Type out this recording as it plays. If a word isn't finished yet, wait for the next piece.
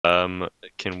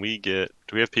Can we get?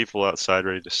 Do we have people outside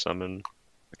ready to summon?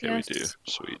 Okay, Yes. we do.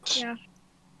 Sweet. Yeah.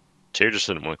 Tyr just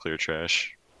didn't want to clear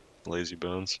trash. Lazy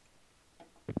bones.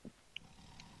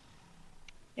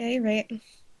 Yeah, you're right.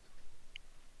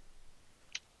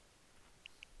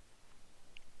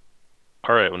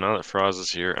 Alright, well now that Froz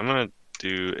is here, I'm gonna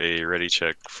do a ready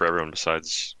check for everyone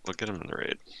besides... We'll get him in the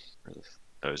raid.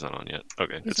 Oh, he's not on yet.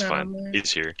 Okay, He's it's not fine. on there.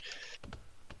 He's here.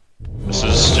 This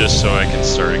is just so I can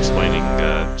start explaining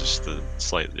just the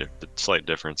slight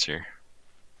difference here.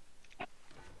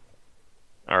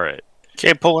 Alright.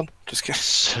 Okay, pulling. Just kidding.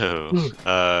 So,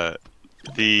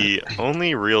 the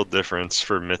only real difference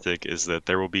for Mythic is that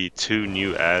there will be 2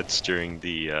 new ads during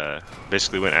the,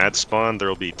 basically when ads spawn, there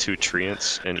will be 2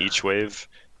 treants in each wave,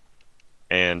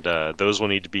 and those will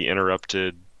need to be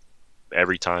interrupted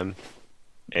every time,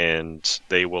 and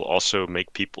they will also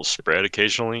make people spread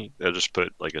occasionally. They'll just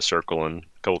put like a circle and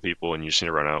a couple people, and you just need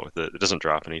to run out with it. It doesn't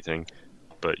drop anything,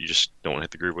 but you just don't want to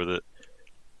hit the group with it.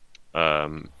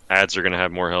 Ads are going to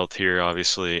have more health here,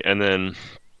 obviously, and then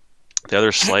the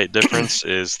other slight difference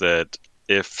is that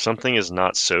if something is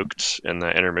not soaked in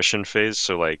the intermission phase,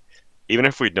 so like even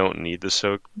if we don't need the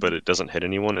soak, but it doesn't hit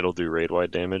anyone, it'll do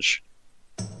raid-wide damage.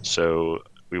 So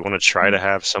we want to try to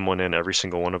have someone in every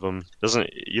single one of them.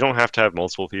 You don't have to have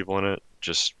multiple people in it,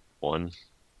 just one.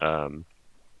 And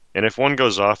if one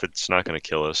goes off, it's not going to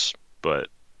kill us, but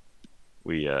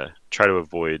we try to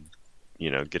avoid,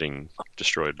 getting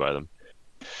destroyed by them.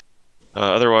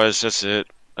 Otherwise, that's it.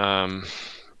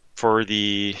 For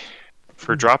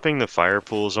dropping the fire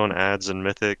pools on ads in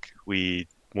Mythic, we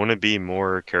want to be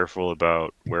more careful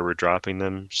about where we're dropping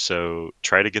them. So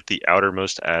try to get the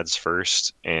outermost ads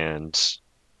first, and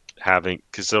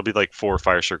because there'll be like 4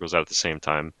 fire circles out at the same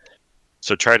time.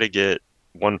 So try to get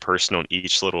one person on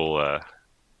each little,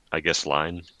 I guess,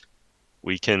 line.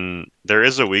 There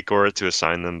is a weak aura to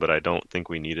assign them, but I don't think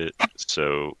we need it.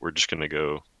 So we're just gonna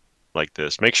go like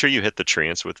this. Make sure you hit the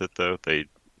trance with it though.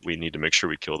 We need to make sure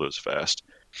we kill those fast,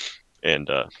 and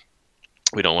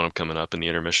we don't want them coming up in the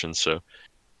intermission. So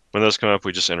when those come up,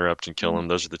 we just interrupt and kill them.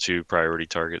 Those are the 2 priority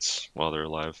targets while they're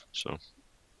alive. So,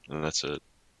 and that's it.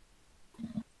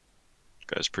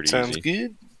 Guys, pretty easy. Sounds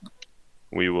good.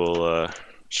 We will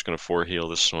just gonna 4 heal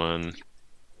this one.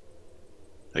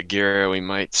 Agira, we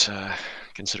might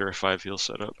consider a 5 heal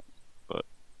setup, but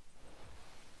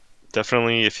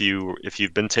definitely if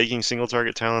you've been taking single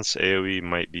target talents, AoE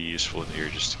might be useful here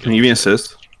just to get. Can you give me an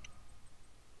assist?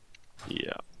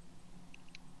 Yeah.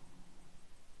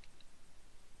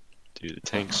 Do the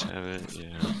tanks have it?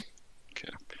 Yeah.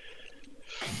 Okay.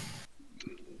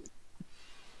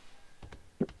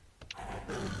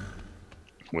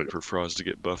 Wait for Frost to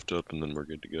get buffed up, and then we're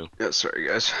good to go. Yeah, sorry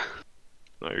guys.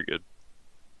 No, you're good.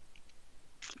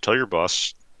 Tell your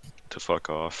boss to fuck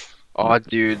off. Oh,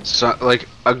 dude, like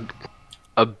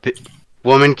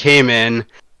woman came in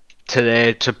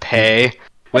today to pay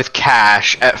with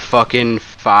cash at fucking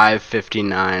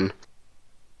 5:59.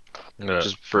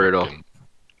 Just brutal.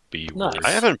 Nice.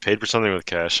 I haven't paid for something with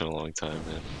cash in a long time,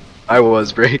 man. I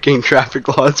was breaking traffic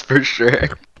laws for sure.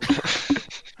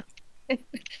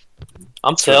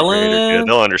 I'm telling Yeah, you.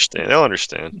 they'll understand. They'll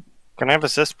understand. Can I have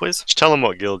assist, please? Just tell them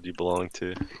what guild you belong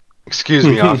to. Excuse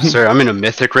me, officer. I'm in a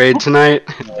mythic raid tonight.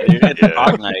 Dude, it's Yeah.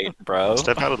 Cognite, bro.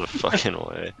 Step out of the fucking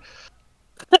way.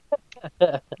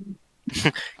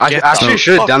 I Get actually the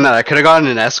should have fuck- done that. I could have gotten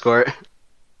an escort.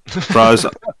 Roz,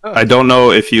 I don't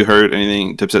know if you heard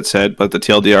anything Dipset said, but the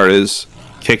TLDR is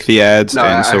kick the ads No,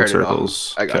 and I soak heard it all.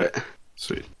 circles. I got Okay, it.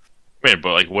 Sweet. Wait,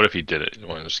 but like, what if he did it? You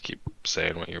want to just keep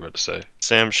saying what you're about to say?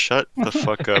 Sam, shut the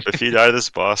fuck up. If you die to this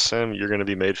boss, Sam, you're gonna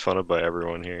be made fun of by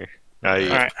everyone here.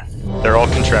 Alright. They're all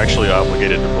contractually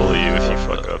obligated to bully you if you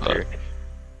fuck up here.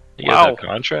 You guys Wow. have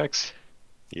contracts?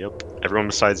 Yep. Everyone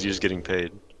besides you is getting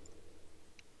paid.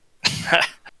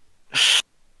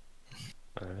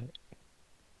 Alright.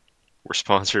 We're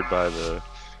sponsored by the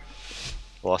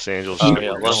Los Angeles. Oh Sugar yeah,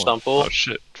 Bowl. let's stumble. Oh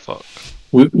shit! Fuck.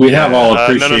 We have all No,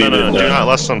 appreciated. no. Do not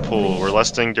lust on pool. We're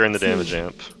lusting during the damage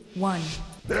amp. 1.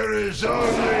 There is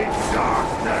only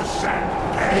darkness and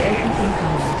AOE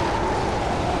incoming.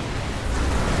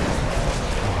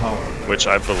 Which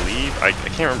I believe, I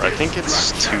can't remember, I think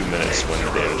it's 2 minutes when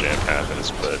the damage amp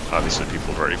happens, but obviously people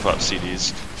have already popped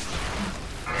CDs.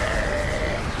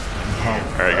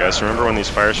 Alright guys, remember when these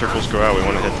fire circles go out, we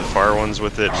want to hit the far ones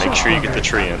with it. Make sure you get the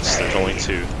treants, there's only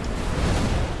 2.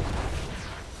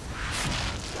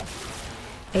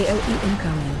 AOE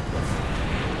incoming.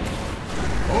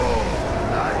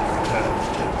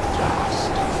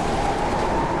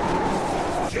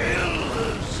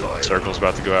 Circle's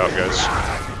about to go out, guys.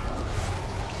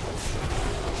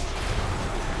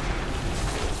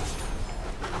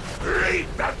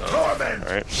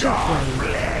 Alright.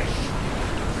 Shockwave.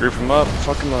 Group them up,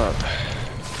 fuck them up.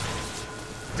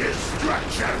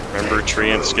 Destruction. Remember,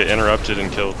 treants get interrupted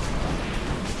and killed.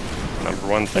 Number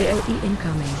one thing. AOE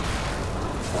incoming.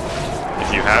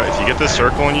 If you get this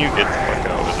circle on you, get the fuck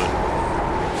out with it.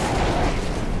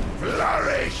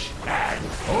 Flourish and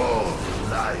full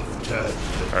life turns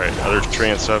to Alright, other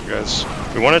treants up, guys.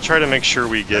 We want to try to make sure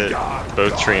we get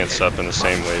both treants up in the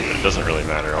same way, but it doesn't really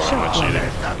matter all that much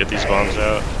either. Get these bombs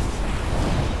out.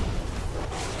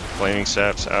 Flaming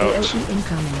saps out. AOE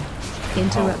incoming.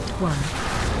 Interrupt 1.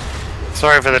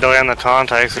 Sorry for the delay on the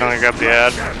taunt. I accidentally grabbed the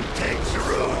ad. takes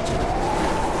root.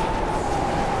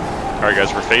 Alright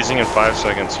guys, we're phasing in 5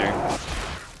 seconds here.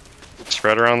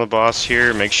 Spread around the boss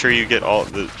here. Make sure you get all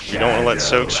the. You don't want to let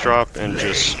soaks drop and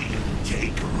just.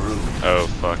 Take root. Oh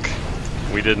fuck.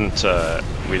 We didn't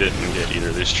get either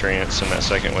of these treants in that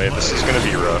second wave. This is gonna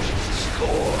be rough.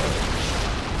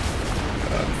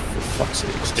 For fuck's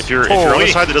sake. If you're on the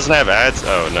side that doesn't have ads,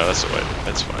 oh no, that's a wave.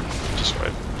 That's fine. Just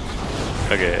wave.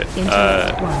 Okay.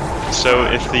 Interrupt 1. So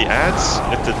if the ads,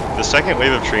 if the second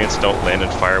wave of treants don't land in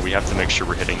fire, we have to make sure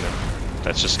we're hitting them.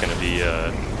 That's just gonna be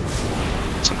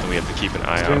something we have to keep an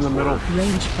eye out for.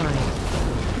 Range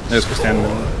 5. Let's go stand in the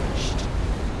middle.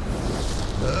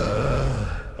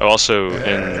 Oh, also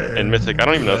in Mythic, I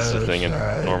don't even know if this is a thing in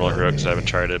normal or heroic because I haven't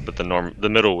tried it, but the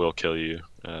middle will kill you.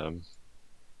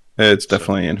 It's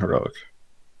definitely in heroic.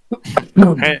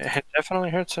 It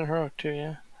definitely hurts in heroic too,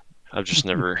 yeah. I've just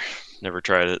never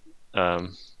tried it.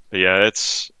 But yeah,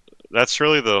 that's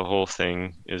really the whole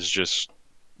thing, is just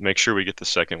make sure we get the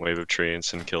second wave of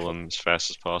treants and kill them as fast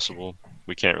as possible.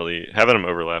 We can't really having them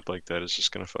overlap like that is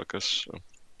just gonna fuck us. So.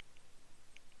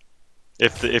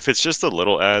 If it's just the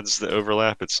little ads that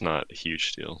overlap, it's not a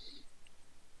huge deal.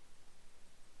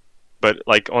 But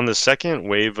like on the second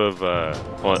wave of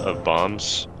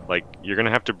bombs, like you're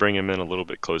gonna have to bring him in a little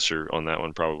bit closer on that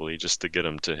one probably, just to get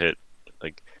him to hit.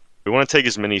 Like we want to take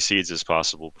as many seeds as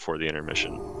possible before the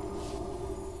intermission.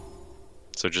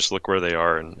 So just look where they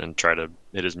are and try to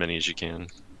hit as many as you can.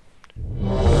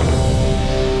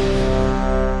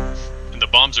 And the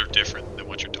bombs are different than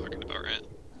what you're talking about, right?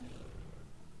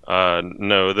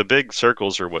 No, the big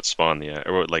circles are what spawn the ad,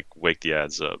 or what like wake the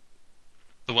ads up.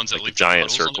 The ones that Like leave the giant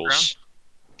puddles on the ground? circles.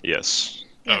 Yes.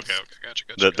 Okay, gotcha.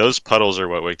 Those puddles are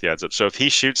what wake the ads up. So if he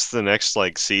shoots the next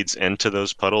like seeds into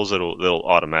those puddles, they'll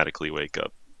automatically wake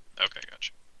up. Okay,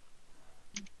 gotcha.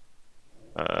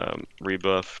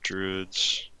 Rebuff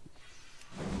druids.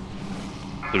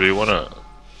 Do we want to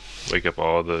wake up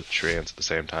all the treants at the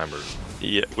same time, or?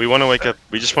 Yeah, we want to wake up.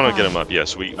 We just want to get them up.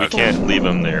 Yes, we can't leave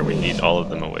them there. We need all of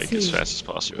them awake as fast as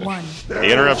possible. 1. The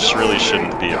interrupts really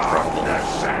shouldn't be a problem.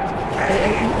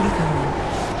 AOE incoming.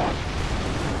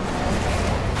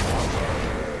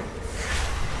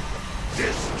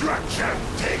 Destruction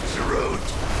takes root.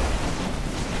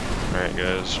 Alright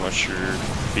guys, watch your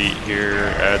feet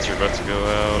here. Ads are about to go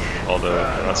out, although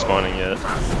they're not spawning yet.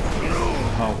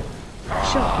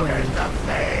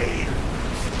 Shockwave.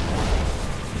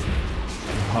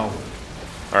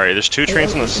 Alright, there's 2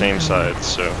 trains on the same side,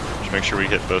 so just make sure we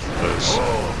hit both of those.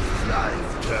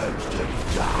 Life turns to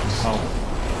dust.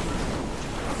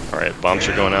 Alright, bombs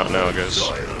are going out now, guys.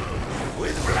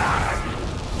 With blood.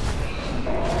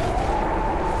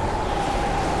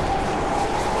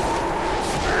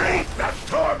 Break the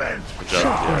torment. Good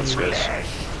job with the ads, guys.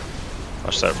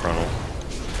 Watch that frontal.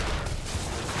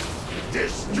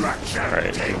 Destruction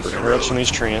Alright, takes we're up root. some of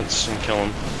these treants and kill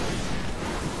them.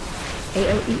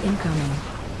 AOE incoming.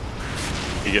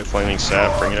 You get flaming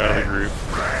sap, bring it out of the group.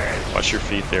 Watch your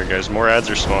feet there, guys. More ads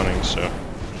are spawning, so.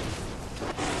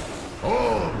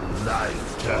 All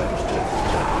life turns to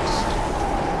dust.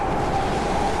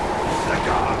 The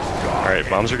gods guard. Alright,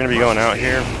 bombs are gonna be going out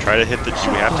here. Try to hit the.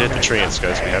 We have to hit the treants,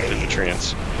 guys. We have to hit the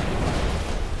treants.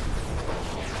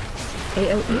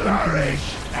 AOE incoming.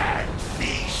 And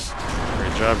feast.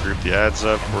 Great job, group the ads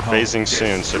up. We're phasing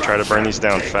soon, so try to burn these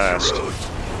down fast.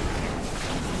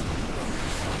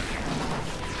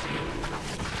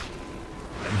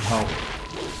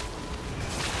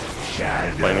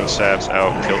 Flaming saps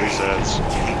out, kill these ads.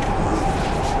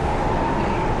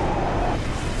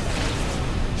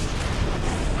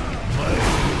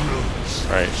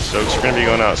 Alright, soaks are gonna be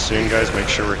going out soon, guys. Make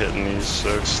sure we're hitting these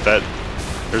soaks.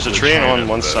 There's a treant on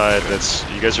one side that's.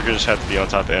 You guys are gonna just have to be on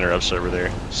top of interrupts over there.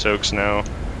 Soaks now.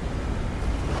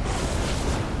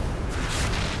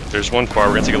 There's one far.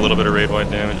 We're gonna take a little bit of raid wide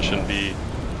damage. It shouldn't be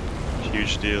a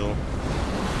huge deal.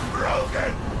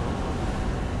 Broken.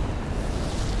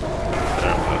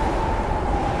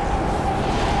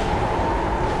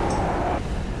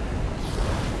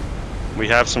 We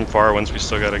have some far ones we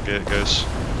still gotta get, guys.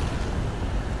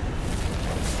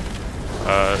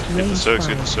 Get the soaks,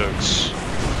 get the soaks.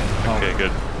 Okay,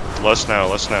 good. Less now,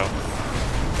 less now.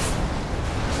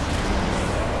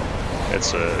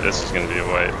 It's this is gonna be a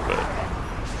wipe, but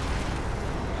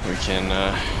we can.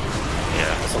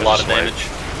 Yeah, That's a lot of damage.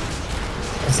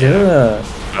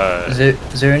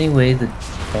 Is there any way that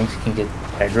tanks can get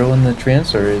aggro in the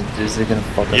trance, or is it gonna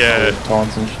fuck up the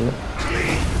taunts and shit?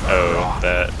 Oh,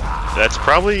 that's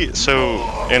probably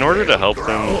so. In order to help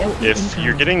them, if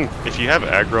you have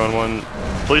aggro on one,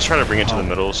 please try to bring it to the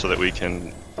middle so that we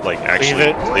can like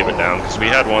actually cleave it down. Because we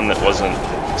had one that wasn't.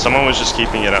 Someone was just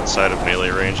keeping it outside of melee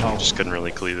range and we just couldn't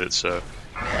really cleave it. So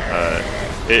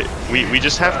we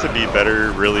just have to be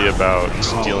better really about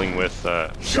dealing with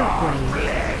the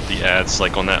adds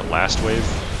like on that last wave,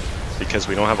 because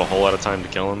we don't have a whole lot of time to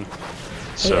kill them.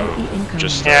 So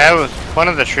just one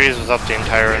of the trees was up the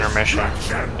entire intermission.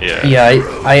 Yeah. Yeah,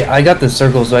 I got the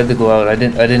circle, so I had to go out. I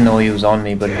didn't know he was on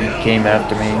me, but he came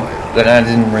after me. But I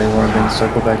didn't really want to bring the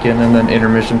circle back in, and then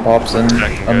intermission pops and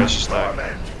I'm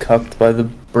cucked by the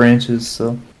branches.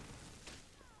 So.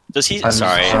 Does he?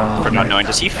 Sorry for not knowing.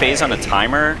 Does he phase on a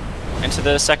timer into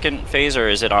the second phase, or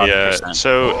is it on? Yeah.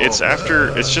 So it's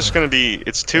after. It's just gonna be.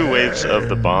 It's 2 waves of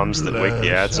the bombs that wake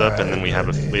the adds up, and then we have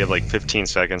like 15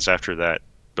 seconds after that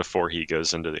before he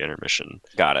goes into the intermission.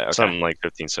 Got it. Okay. Something like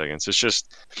 15 seconds. It's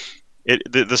just.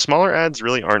 The smaller adds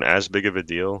really aren't as big of a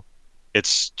deal.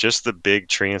 It's just the big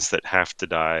treants that have to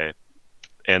die,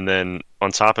 and then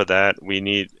on top of that, we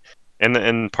need.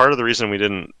 And part of the reason we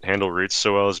didn't handle roots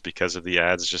so well is because of the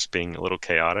adds just being a little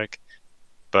chaotic.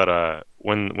 But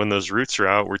when those roots are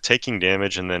out, we're taking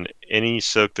damage, and then any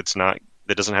soak that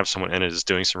doesn't have someone in it is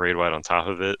doing some raid wide on top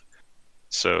of it.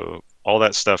 So all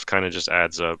that stuff kind of just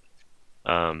adds up.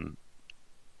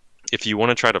 If you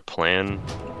want to try to plan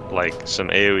like some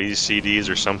AoE CDs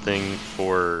or something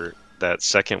for that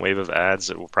second wave of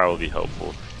adds, it will probably be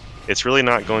helpful. It's really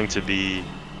not going to be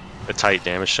a tight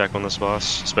damage check on this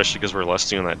boss, especially because we're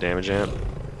lusting on that damage amp.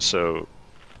 So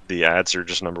the adds are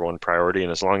just #1 priority,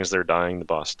 and as long as they're dying, the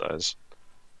boss dies.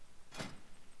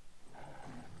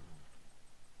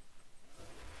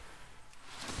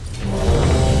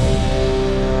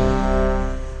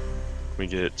 We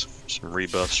get some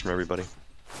rebuffs from everybody.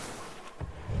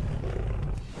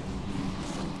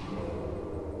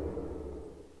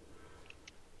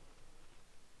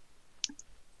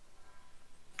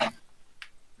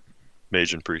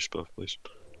 Mage and priest buff, please.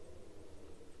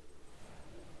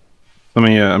 Let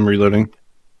me, I'm reloading. Give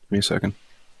me a second.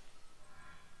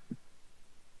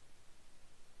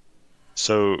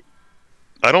 So,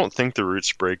 I don't think the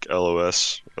roots break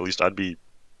LOS. At least I'd be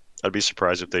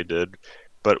surprised if they did.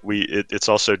 But it's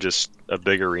also just a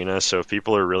big arena, so if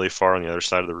people are really far on the other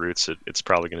side of the roots, it's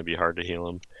probably going to be hard to heal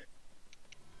them.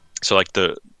 So like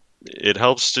it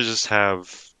helps to just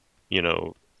have,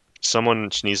 someone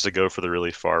needs to go for the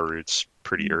really far roots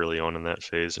pretty early on in that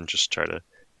phase and just try to.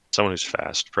 Someone who's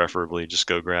fast, preferably, just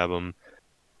go grab them.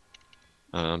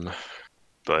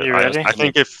 But I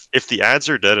think if the adds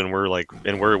are dead and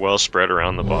we're well spread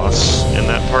around the boss in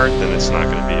that part, then it's not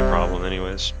going to be a problem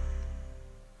anyways.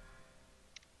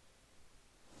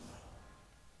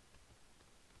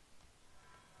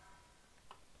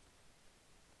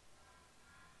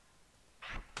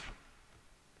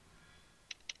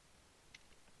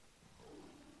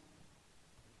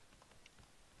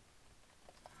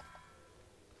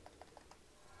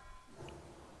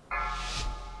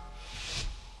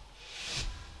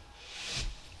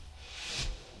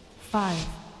 Five,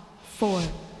 4,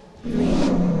 3, 2,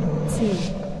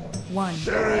 1.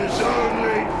 There is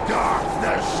only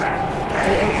darkness and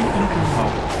pain.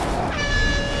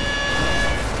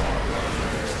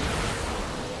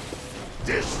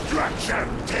 Destruction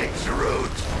takes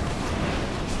root.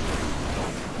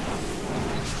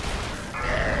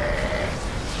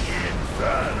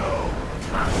 Inferno.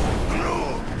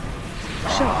 Gloom.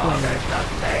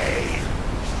 Shockwave.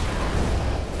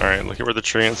 Alright, look at where the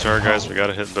treants are, guys. We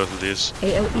gotta hit both of these.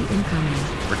 AoE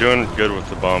incoming. We're doing good with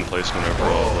the bomb placement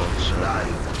overall, though. So.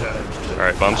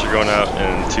 Alright, bombs are going out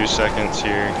in 2 seconds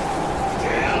here.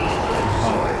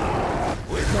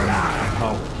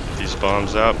 Get these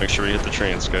bombs out. Make sure we hit the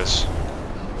treants, guys.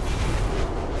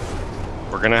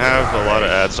 We're gonna have a lot of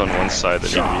adds on one side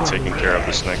that need to be taken care of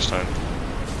this next time.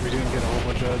 We didn't get a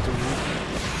whole bunch of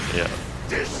adds. Yeah.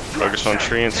 Focus on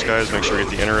treants, guys. Make sure we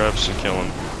get the interrupts and kill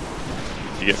them.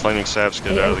 If you get flaming saps,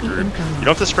 get it out of the group. You don't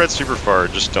have to spread super far,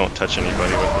 just don't touch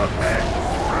anybody with it.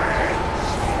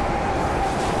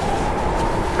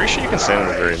 Pretty sure you can stand in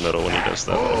the very middle when he does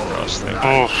that little cross thing.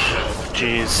 Oh,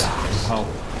 jeez.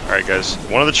 Alright, guys.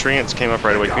 One of the treants came up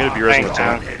right away. Can we get a B-res on the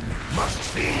tank?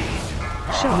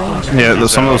 Yeah,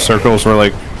 some of those circles were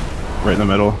like right in the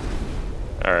middle.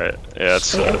 Alright, yeah,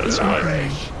 that's why.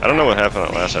 I don't know what happened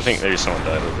that last. I think maybe someone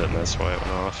died with it and that's why it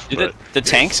went off. Did the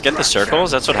tanks get the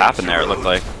circles? That's what happened there, it looked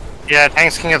like. Yeah,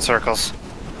 tanks can get circles.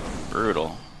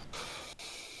 Brutal.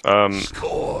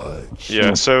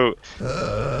 Yeah, so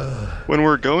when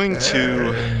we're going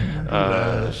to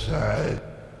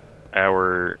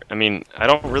I mean, I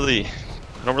don't really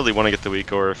want to get the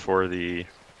weak aura for the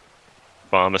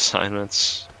bomb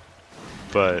assignments,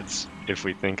 but if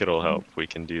we think it'll help, we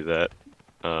can do that.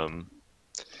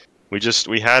 We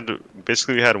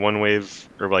had one wave,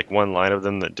 or like one line of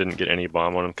them that didn't get any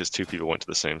bomb on them because 2 people went to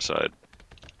the same side.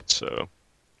 So,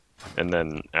 and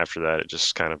then after that, it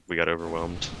just kind of, we got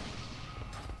overwhelmed.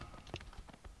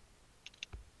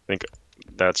 I think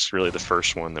that's really the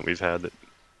first one that we've had that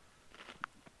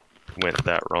went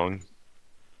that wrong.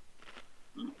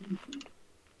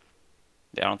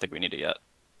 Yeah, I don't think we need it yet.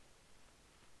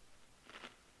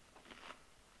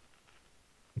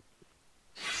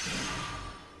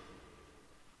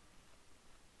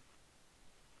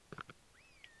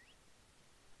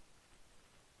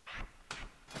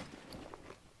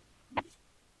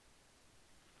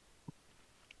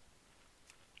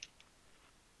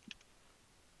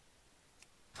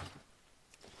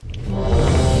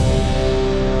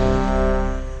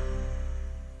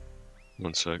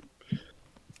 One sec.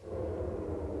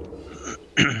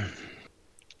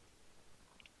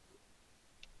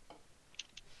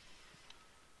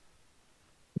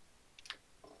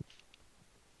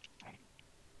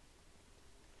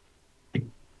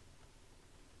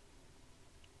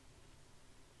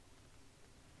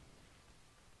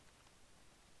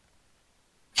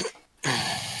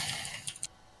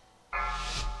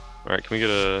 Alright, can we get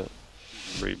a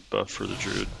rebuff for the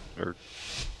druid? Or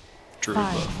druid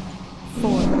 5, buff?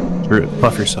 4, Druid,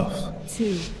 buff yourself.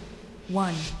 2,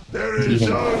 1. There is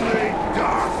only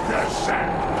darkness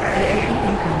and pain. AOE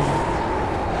incoming.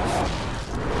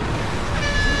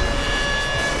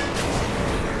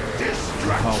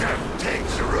 Destruction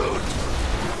takes root.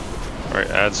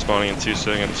 Alright, add spawning in 2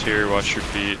 seconds here, watch your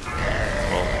feet.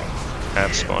 Well,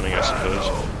 add spawning, I suppose.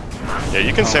 Yeah,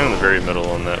 you can stand in the very middle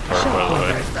on that part, by the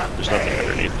way. There's nothing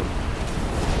underneath them.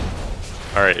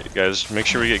 Alright, guys, make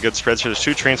sure we get good spreads here. There's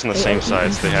 2 trains on the same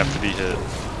side, so they have to be hit.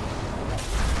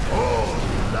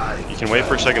 You can wait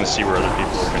for a second to see where other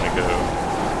people are gonna go.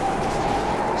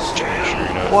 Just make sure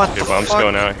you know. Okay, bomb's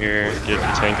going out here. Get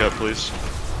the tank up, please.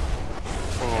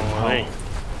 Oh, hey.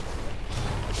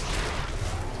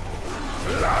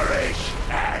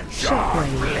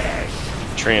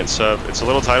 Treant sub. It's a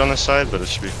little tight on this side, but it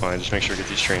should be fine. Just make sure you get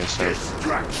these treants in.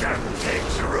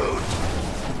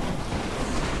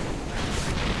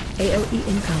 AOE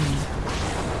incoming.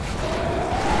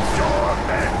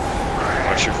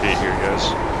 Watch your feet here, guys.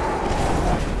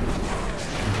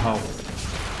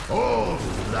 All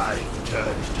light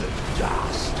turns to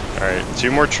dust. Alright,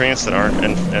 2 more treants that aren't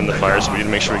in the fire, so we need to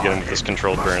make sure we get into this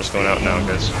controlled burn. It's going out now,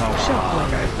 guys.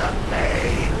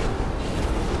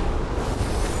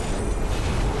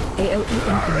 AOE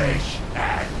incoming.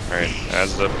 Alright,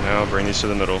 adds it up now. Bring these to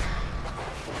the middle.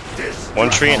 1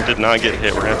 treant did not get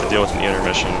hit. We're going to have to deal with an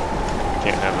intermission. We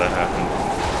can't have that happen.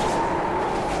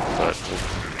 But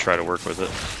we'll try to work with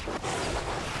it.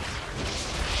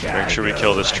 Make sure we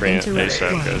kill this treant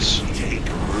ASAP, guys.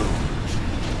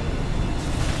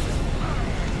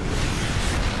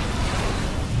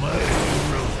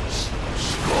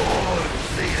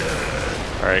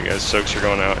 Alright guys, soaks are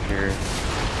going out here.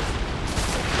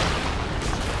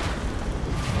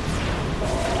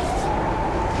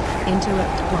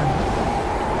 Interrupt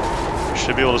 1. We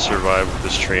should be able to survive with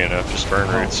this tree enough. Just burn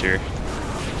roots here.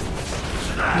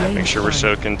 Make sure we're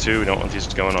soaking too. We don't want these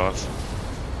going off.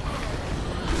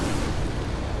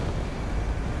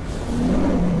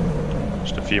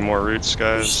 Just a few more roots,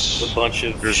 guys. Just a bunch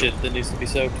of shit that needs to be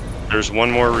soaked. There's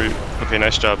 1 more root. Okay,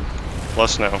 nice job.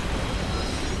 Plus now.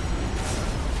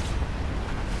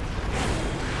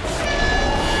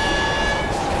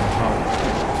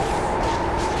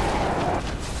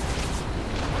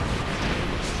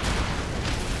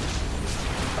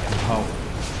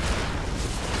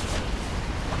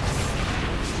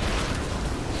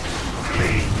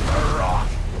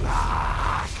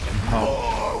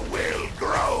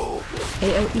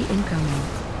 AOE incoming.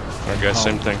 Alright guys,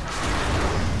 same thing.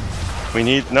 We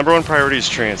need, #1 priority is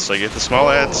treants. Like if the small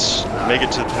ads make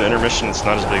it to the intermission, it's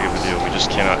not as big of a deal. We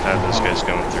just cannot have those guys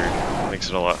going through. It makes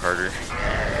it a lot harder.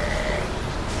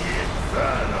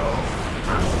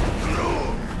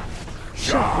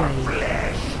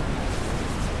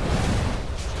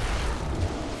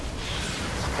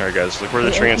 Alright guys, look where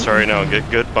the treants are right now. Get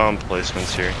good bomb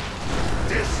placements here.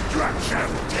 Destruction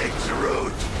takes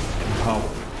root. Oh.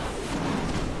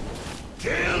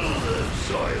 Kill the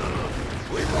soil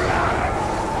with blood.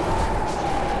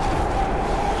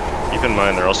 Keep in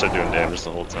mind they're also doing damage the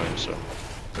whole time, so.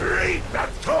 Reap the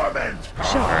torment.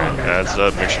 Alright, adds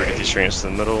up. Make sure we get these treants to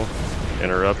the middle.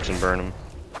 Interrupt and burn them.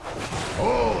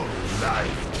 All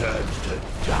life turns to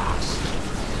dust.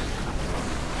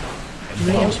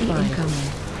 Range incoming.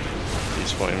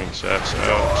 These flaming saps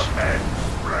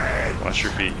out. Watch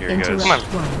your beat here, guys. Come on.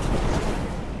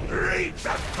 Reap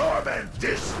the torment.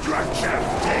 Destruction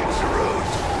takes root.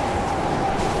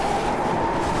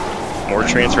 More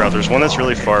treants are out. There's one that's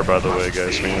really far, by the way,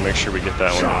 guys. We need to make sure we get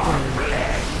that one in.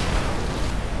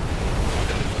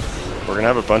 We're gonna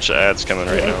have a bunch of ads coming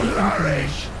right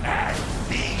now.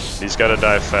 These gotta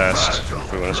die fast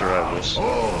if we want to survive this.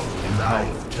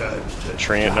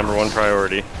 Treant #1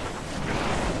 priority.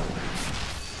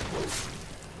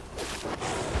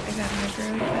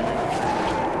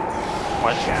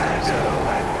 I got hydro.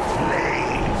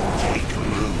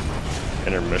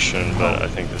 Intermission, but I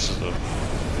think this is a...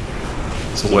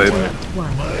 It's a wave.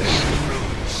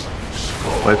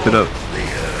 Wipe it up.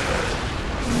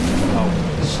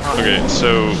 Okay,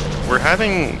 so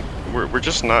we're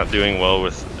just not doing well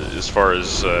with as far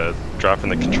as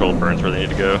dropping the control burns where they need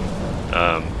to go.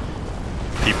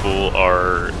 People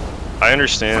are... I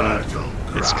understand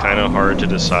it's kind of hard to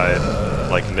decide,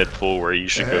 like mid-pool, where you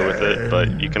should go with it,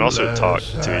 but you can also talk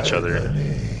to each other.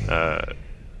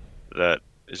 That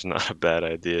is not a bad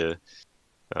idea.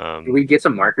 Can we get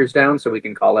some markers down so we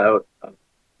can call out?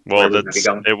 Well,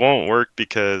 it won't work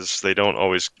because they don't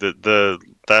always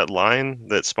that line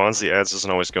that spawns the ads doesn't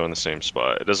always go in the same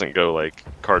spot. It doesn't go like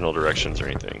cardinal directions or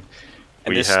anything.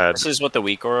 And this is what the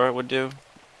weak aura would do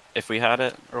if we had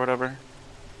it or whatever.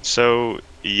 So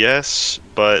yes,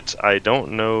 but I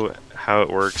don't know how it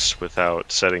works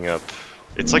without setting up.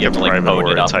 It's like a private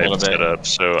aura type setup,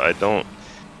 so I don't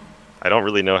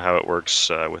really know how it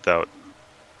works without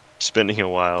spending a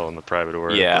while on the private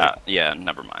aura. Yeah, yeah.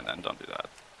 Never mind then. Don't do that.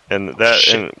 And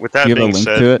with that being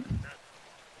said,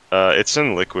 it's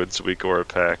in Liquid's weak aura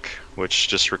pack, which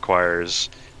just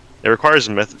requires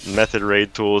method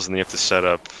raid tools, and you have to set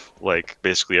up like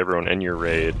basically everyone in your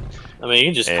raid. I mean, you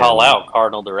can just call out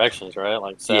cardinal directions, right?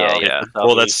 Like south, yeah.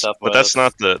 Well, that's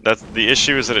not the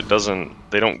issue. Is that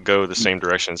they don't go the same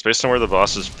directions based on where the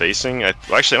boss is facing.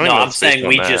 I'm saying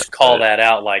we just call that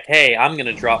out. Like, hey, I'm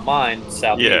gonna drop mine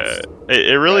southeast. Yeah,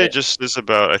 it really just is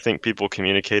about, I think, people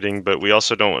communicating, but we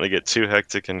also don't want to get too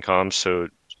hectic in comms. So,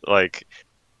 like,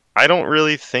 I don't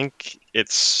really think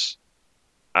it's.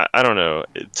 I don't know.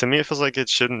 To me, it feels like it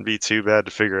shouldn't be too bad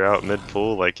to figure out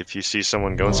mid-pool. Like, if you see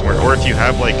someone going somewhere, or if you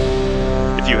have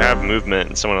movement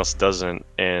and someone else doesn't,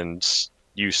 and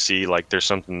you see like there's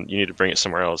something you need to bring it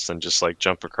somewhere else, then just like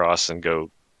jump across and go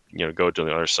to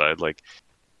the other side. Like,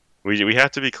 we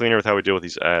have to be cleaner with how we deal with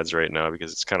these ads right now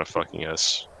because it's kind of fucking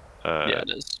us. Yeah, it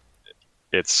is.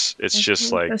 It's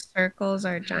just like the circles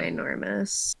are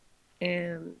ginormous,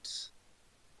 and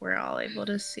we're all able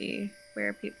to see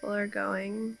where people are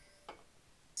going.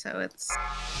 So it's,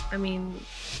 I mean,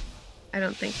 I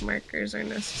don't think markers are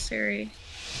necessary.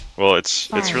 Well, it's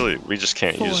really, we just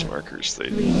can't use markers.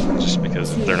 Just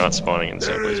because they're not spawning in the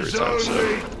same place every time. So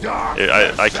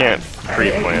I can't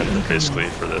pre-plan basically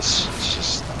for this. It's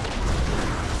just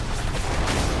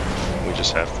we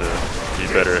just have to be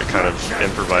better at kind of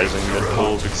improvising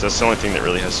mid-pool, because that's the only thing that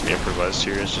really has to be improvised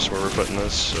here is just where we're putting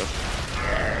this. So.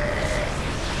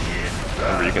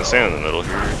 Remember, you can stand in the middle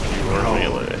here if you are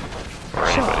melee or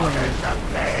anybody.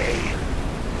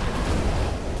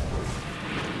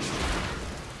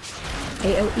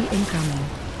 AOE incoming.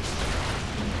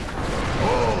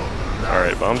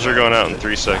 Alright, bombs are going out in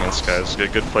 3 seconds, guys.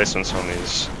 Get good placements on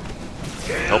these.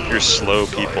 Help your slow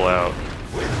people out.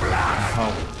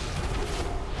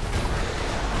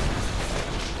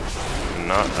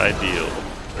 Not ideal.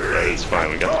 But it's fine,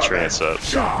 we got the trance up.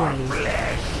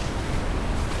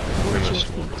 Oh,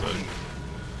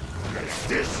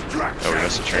 we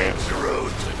missed a trance.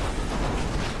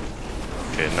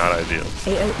 Okay, not ideal.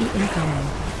 AOE incoming.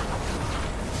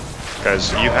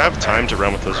 Guys, you have time to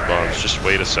run with those bombs. Just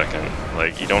wait a second.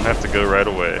 Like, you don't have to go right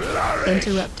away.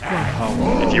 Interrupt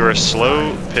one. If you are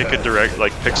slow, pick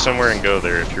somewhere and go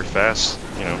there. If you're fast,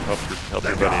 help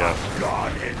your buddy out.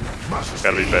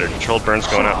 Gotta be better. Controlled burns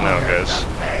going out now, guys.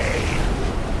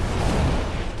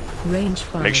 Range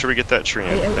 5. Make sure we get that tree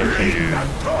in. Thank you.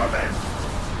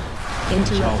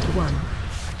 Interrupt 1.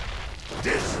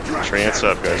 Trance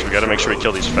up, guys. We gotta make sure we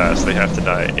kill these fast. They have to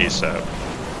die ASAP.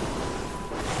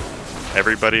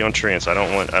 Everybody on trance. I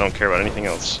don't care about anything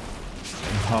else.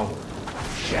 Oh.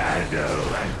 Shadow.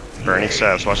 Burning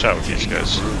Sabs. Watch out with these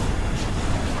guys.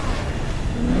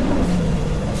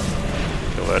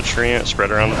 Kill that treant.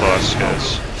 Spread around the boss,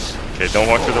 guys. Okay, don't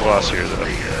walk through the boss here though.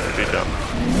 That'd be dumb.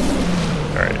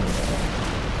 All right.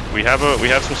 We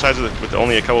have some sides with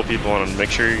only a couple people on them. Make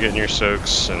sure you're getting your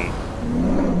soaks, and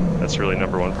that's really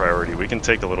 #1 priority. We can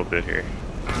take a little bit here.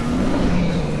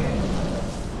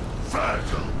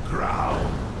 Fertile ground.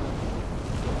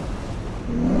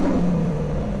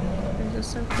 There's a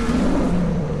circle.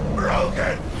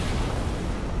 Broken.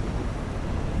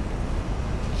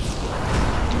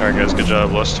 Alright guys, good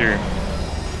job. Lust here.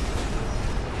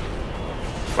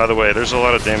 By the way, there's a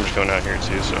lot of damage going out here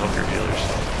too, so help your healers.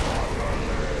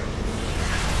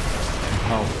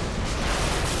 Oh.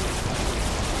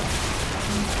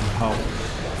 Oh.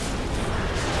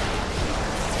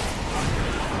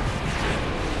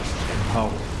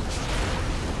 Oh.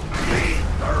 Leave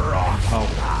the rock. Oh.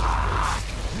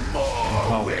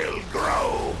 More will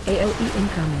grow. AOE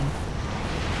incoming.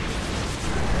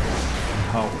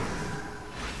 Oh.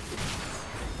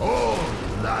 All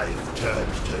life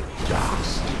turns to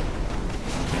dust.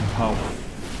 Oh.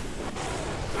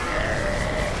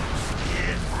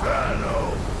 Inferno.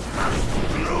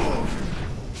 Gloom.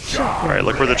 Alright,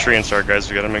 look where the treants are, guys.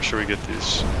 We gotta make sure we get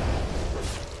these.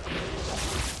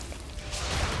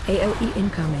 AOE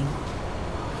incoming.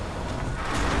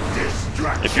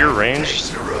 If you're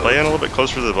ranged, play in a little bit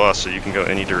closer to the boss so you can go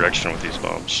any direction with these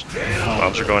bombs.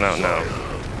 Bombs are going out now.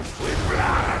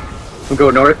 We'll go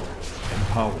north.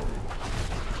 Oh.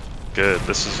 Good.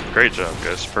 This is a great job,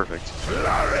 guys. Perfect.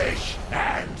 Flourish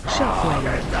and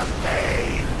forget the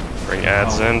pain. Bring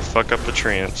ads in, fuck up the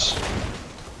treants.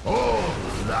 All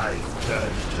life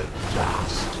turns to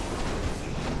dust.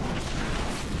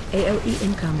 AOE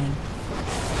incoming.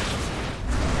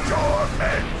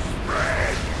 Torment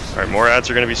spreads. Alright, more ads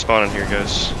are gonna be spawning here,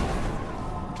 guys.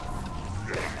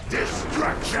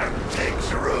 Destruction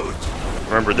takes root.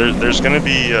 Remember, there's going to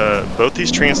be, both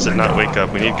these treants did not wake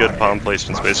up. We need good bomb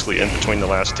placements basically in between the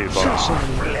last two bombs.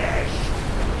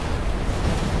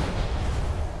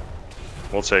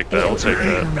 We'll take that, we'll take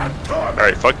that.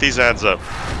 Alright, fuck these ads up.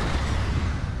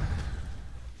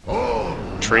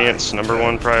 Treants,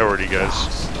 #1 priority,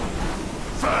 guys.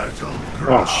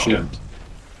 Oh shit.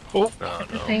 Oh.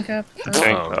 Tank up.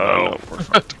 Tank, no, we're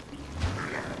fucked.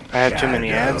 I have too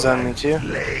many ads on me too.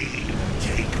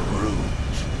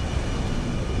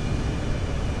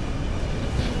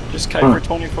 Just kite for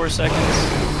 24 seconds.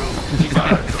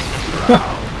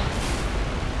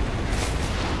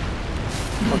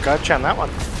 What got you on that one?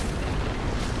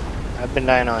 I've been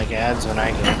dying on like ads when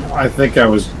I get. I think I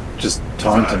was just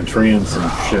taunting treants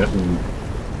and shit, and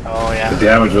oh yeah, the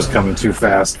damage was coming too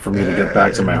fast for me to get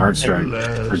back to my heart strike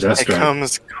or death it strike.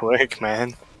 comes quick,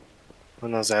 man.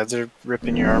 When those ads are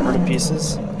ripping your armor to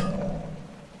pieces.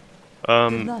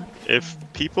 If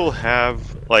people have,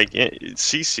 like,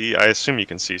 CC, I assume you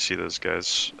can CC those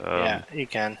guys. Yeah, you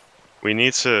can. We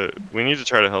need to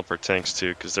try to help our tanks too,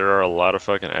 because there are a lot of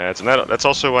fucking ads, and that's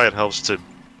also why it helps to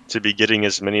be getting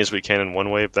as many as we can in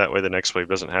one wave. That way, the next wave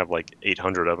doesn't have like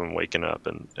 800 of them waking up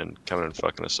and coming and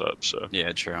fucking us up. So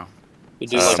yeah, true.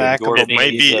 It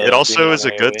might be. It also is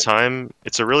a good time.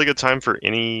 It's a really good time for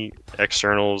any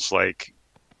externals like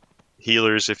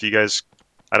healers. If you guys,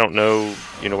 I don't know,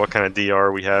 what kind of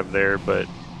DR we have there, but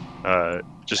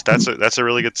just that's a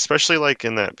really good, especially like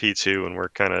in that P2 when we're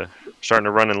kind of starting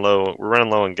to running low. We're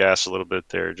running low on gas a little bit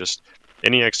there. Just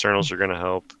any externals are going to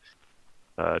help.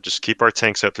 Just keep our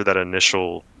tanks up through that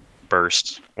initial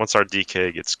burst. Once our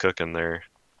DK gets cooking there,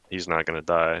 he's not going to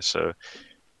die. So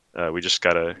we just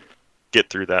got to get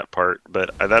through that part.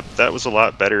 But that was a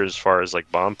lot better as far as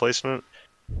like bomb placement.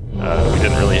 We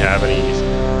didn't really have any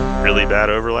really bad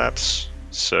overlaps.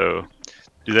 So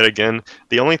do that again.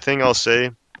 The only thing I'll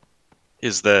say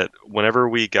is that whenever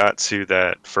we got to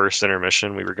that first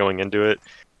intermission, we were going into it.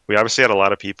 We obviously had a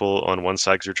lot of people on one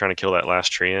side because we were trying to kill that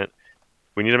last treant.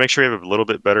 We need to make sure we have a little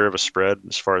bit better of a spread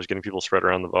as far as getting people spread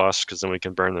around the boss, because then we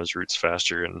can burn those roots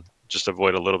faster and just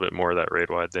avoid a little bit more of that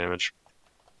raid-wide damage.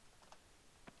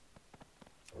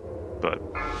 But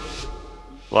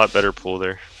a lot better pool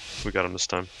there. We got him this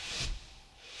time.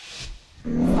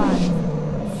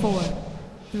 5, 4,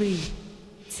 3,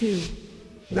 2, 1.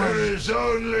 There is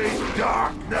only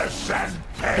darkness and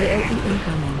AOE pain.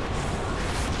 incoming.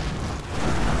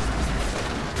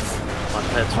 One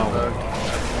pet's revoked.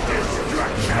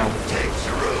 Destruction takes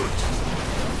root.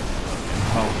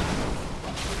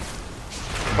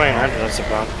 Playing hard, that's a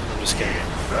problem. I'm just kidding.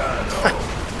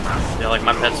 Yeah, like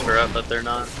my pets are up, but they're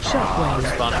not Shockwave.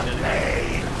 responding to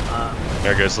anything.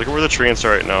 Alright guys, look at where the treants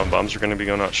are right now. Bombs are going to be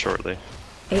going out shortly.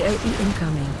 AOE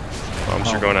incoming.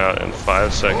 Bombs are going out in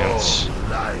 5 seconds.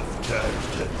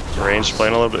 Range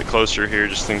playing a little bit closer here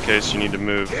just in case you need to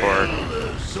move far.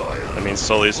 That means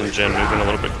Sully's and Jen moving a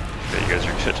little bit. Okay, you guys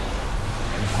are good.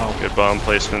 Good bomb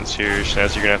placements here.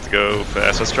 Snaz, you're going to have to go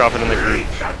fast. Let's drop it in the group.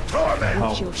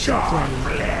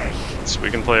 So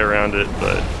we can play around it,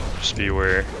 but just be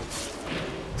aware.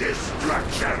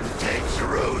 Destruction takes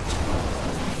root.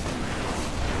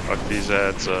 Fuck these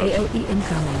ads up. AOE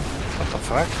incoming. What the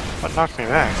fuck? What knocked me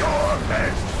back?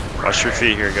 Watch your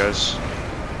feet here, guys.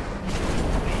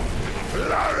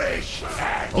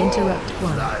 Interrupt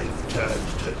 1. Life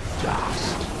turns to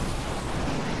dust.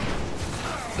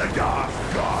 The dark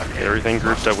god. Everything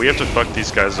grouped up. We have to fuck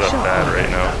these guys up bad right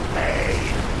now.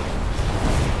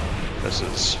 This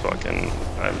is fucking...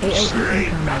 I'm just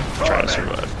trying to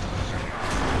survive.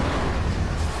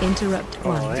 Interrupt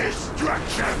 1.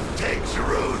 Destruction takes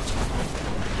root.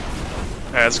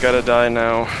 Ad's gotta die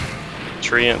now.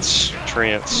 Treants.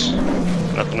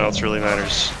 Nothing else really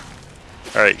matters.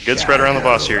 Alright, good spread around the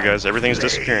boss here, guys. Everything's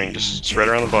disappearing. Just spread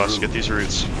around the boss. Get these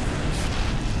roots.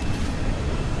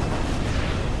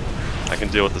 I can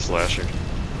deal with this lasher.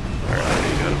 Alright,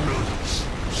 there you go.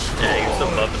 Yeah, you're so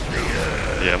above it.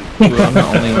 Yeah. Well, I'm the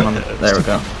only one. There we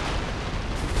go.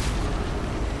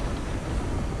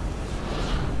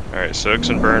 Alright, soaks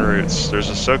and burn roots. There's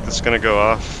a soak that's gonna go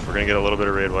off. We're gonna get a little bit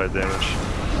of raid wide damage.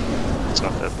 It's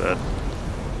not that bad.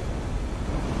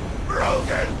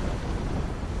 Broken.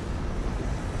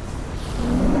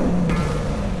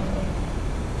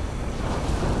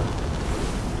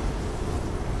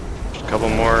 Just a couple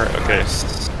more. Okay.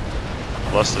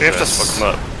 Bless We have this to ass. Fuck them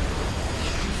up.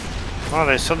 Oh,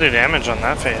 they still do damage on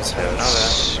that phase. I didn't know that.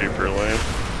 Super lame.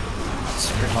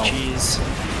 Super cheese.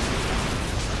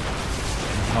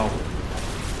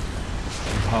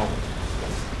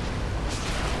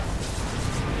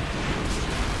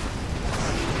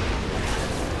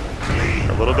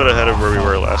 A little bit ahead of where we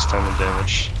were last time in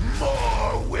damage.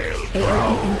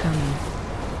 AOE incoming.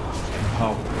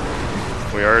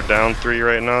 We are down 3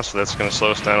 right now, so that's going to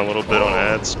slow us down a little bit on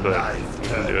ads, but we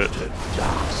can do it.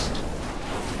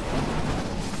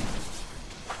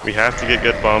 We have to get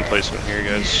good bomb placement here,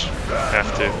 guys.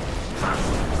 Have to.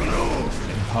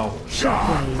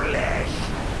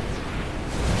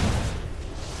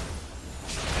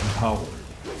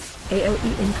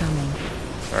 AOE incoming.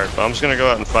 Alright, bomb's gonna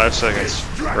go out in 5 seconds.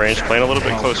 Range playing a little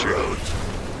bit closer.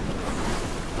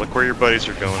 Look where your buddies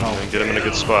are going and get them in a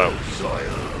good spot.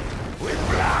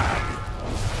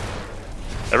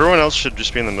 Everyone else should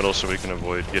just be in the middle so we can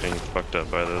avoid getting fucked up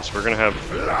by this. We're gonna have...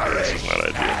 Okay, this is not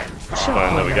ideal. It's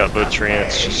fine though, we got both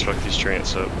treants. Just fuck these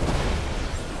treants up.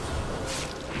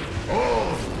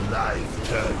 All life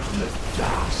turns to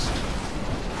dust.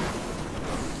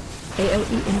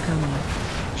 AOE incoming.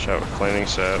 Shot with flaming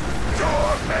sap.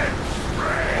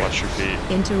 Watch your feet.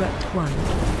 Interrupt 1.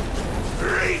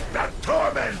 Read the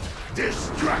torment.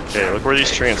 Destruction. Okay, look where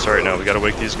these treants are right now. We gotta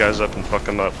wake these guys up and fuck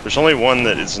them up. There's only one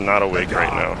that is not awake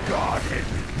right now.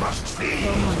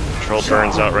 Control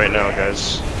burns out right now,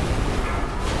 guys.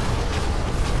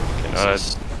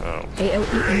 Oh.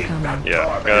 AOE incoming.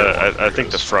 Yeah, I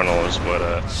think the frontal is what,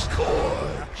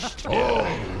 All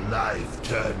life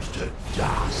turns to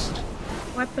dust.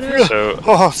 So,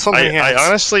 I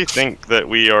honestly think that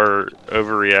we are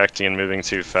overreacting and moving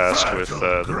too fast with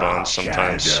the bones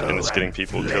sometimes, and it's getting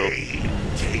people killed.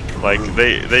 Like,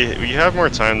 you have more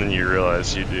time than you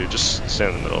realize you do. Just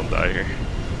stand in the middle and die here.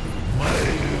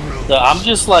 So I'm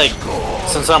just like,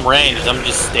 since I'm ranged, I'm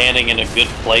just standing in a good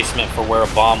placement for where a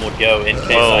bomb would go in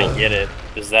case I get it.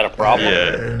 Is that a problem?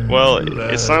 Yeah, well,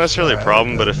 it's not necessarily a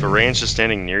problem, but if a range is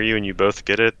standing near you and you both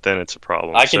get it, then it's a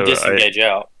problem. I can disengage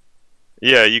out.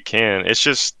 Yeah, you can. It's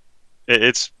just,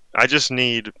 I just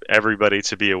need everybody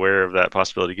to be aware of that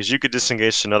possibility, because you could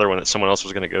disengage to another one that someone else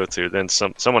was going to go to, then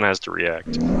someone has to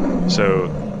react. So,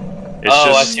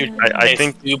 it's I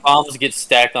think 2 bombs get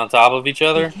stacked on top of each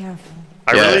other.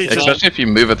 Especially if you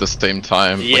move at the same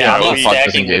time. Yeah, I'm not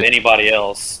stacking with anybody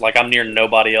else. Like, I'm near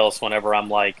nobody else whenever I'm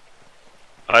like,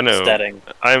 I know. steading.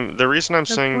 The reason I'm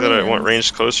saying that I want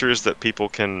ranged closer is that people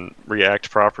can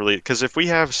react properly. Because if we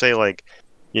have, say, like,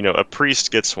 you know, a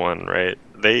priest gets one, right?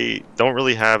 They don't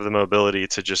really have the mobility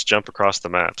to just jump across the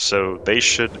map. So they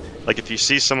should, like, if you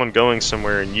see someone going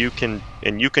somewhere and you can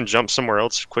jump somewhere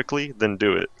else quickly, then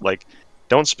do it. Like,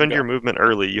 don't spend your movement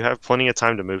early. You have plenty of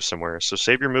time to move somewhere. So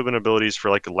save your movement abilities for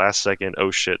like a last second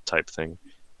oh shit type thing.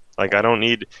 Like,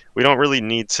 we don't really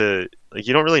need to, like,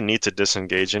 you don't really need to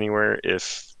disengage anywhere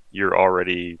if you're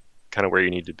already kind of where you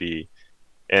need to be.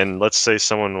 and let's say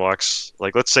someone walks,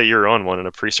 like let's say you're on one and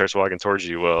a priest starts walking towards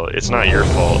you, well, it's not your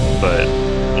fault, but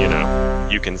you know,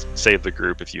 you can save the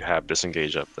group if you have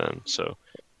disengage up then. So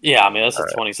yeah, I mean that's a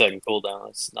 20-second cooldown.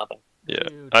 That's nothing. yeah,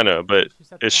 I know, but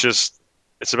it's just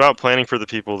it's about planning for the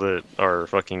people that are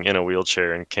fucking in a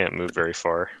wheelchair and can't move very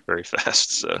far, very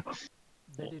fast. So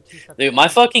dude, my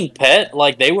fucking pet,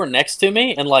 like they were next to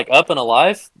me and like up and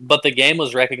alive, but the game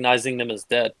was recognizing them as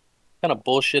dead. What kind of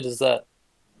bullshit is that?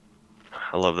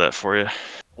 I love that for you.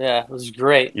 Yeah, it was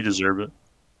great. You deserve it.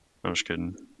 I'm just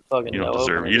kidding. Fucking You don't no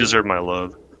deserve opener, it. You dude. deserve my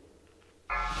love.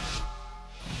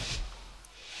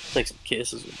 Take some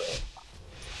kisses with that.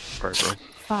 Perfect.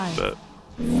 5, But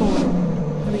 4,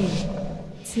 3,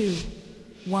 2,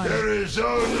 1. There is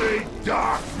only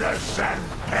darkness and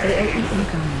AOE pain.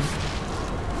 incoming.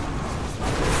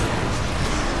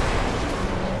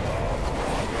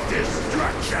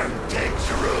 Destruction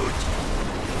takes root.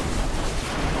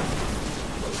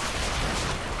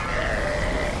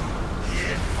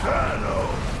 Inferno.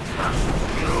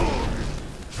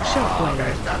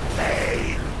 Shockwave. The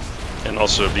pain. and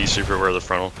also be super aware of the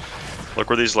frontal. Look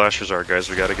where these lashers are, guys.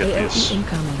 We gotta get AOE these.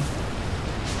 incoming.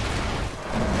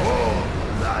 All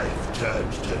life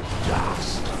turns to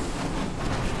dust.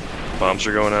 Bombs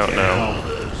are going out now.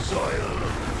 The soil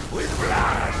with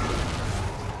blood.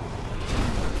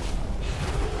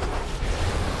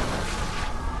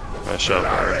 Nice shot,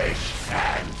 Barry.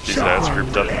 These ads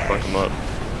grouped up and fuck them up.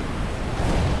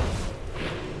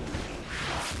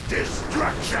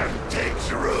 Destruction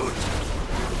takes root.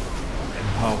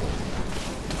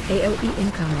 AOE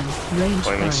incoming. Range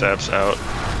Flaming fire. saps out.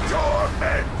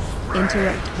 Torment.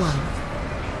 Interrupt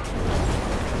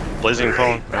 1. Blazing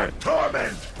Fallen. Alright.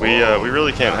 Torment. We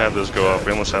really can't have those go off.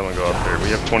 We almost had one go off there. We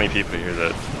have 20 people here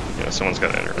that, you know, someone's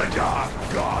got to enter. The dark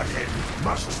godhead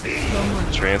must be.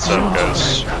 Trance up,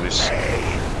 guys. Release.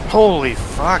 Holy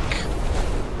fuck.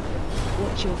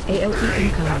 AOE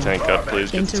incoming. Tank up, please.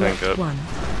 Get the tank Interrupt up. 1.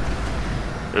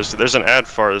 There's an ad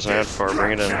far. There's an ad far.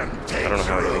 Bring it in. I don't know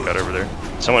how it even got over there.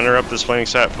 Someone interrupt this flaming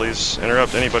sap, please.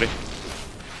 Interrupt anybody.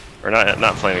 Or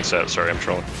not flaming sap. Sorry, I'm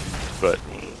trolling. But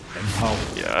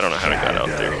yeah, I don't know how it got out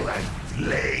there.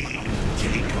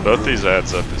 Both these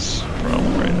ads up is a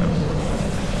problem right now.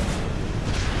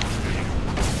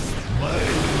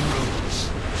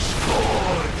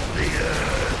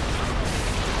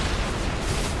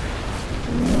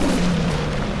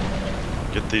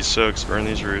 Get these soaks, burn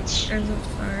these roots. There's a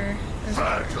far.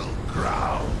 Fertile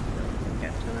ground.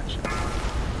 Get too much.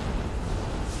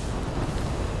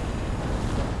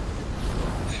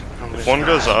 If one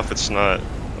goes off, it's not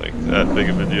like that big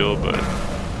of a deal, but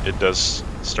it does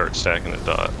start stacking a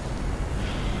dot.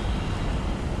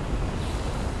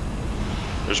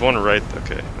 There's one right.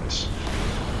 Okay, nice.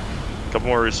 Couple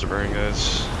more roots to burn,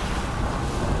 guys.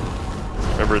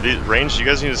 Remember, these range. You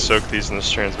guys need to soak these in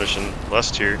this transmission.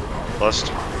 Lust here. Lust.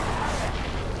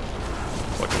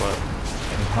 Fuck them up.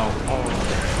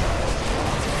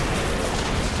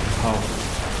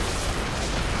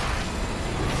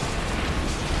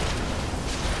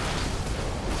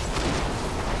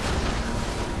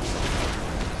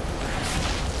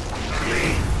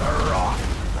 Clean the rock.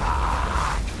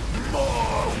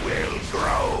 More will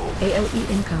grow. AOE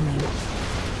incoming.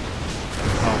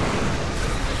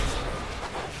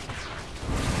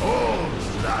 All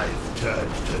life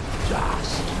turns to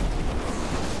dust.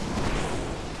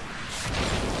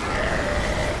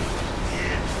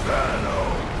 Inferno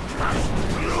must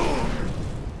bloom.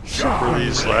 Where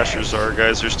these slashers are,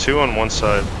 guys. There's two on one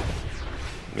side.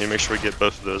 Need to make sure we get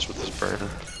both of those with this burn.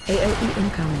 AOE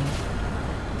incoming.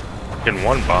 Can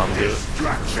one bomb do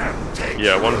it?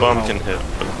 Yeah, one bomb can hit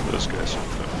both of those guys.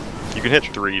 You can hit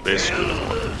three, basically.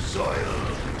 Good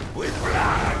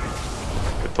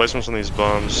placements on these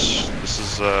bombs. This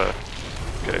is, okay,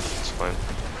 it's fine.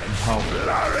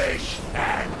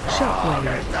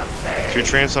 Shockwave. Two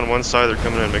trance on one side, they're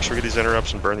coming in. Make sure we get these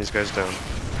interrupts and burn these guys down.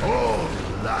 All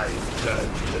life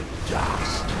turns to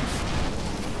dust.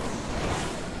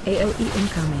 AOE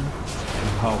incoming.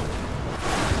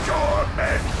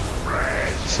 Torment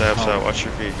spreads. Saps out, watch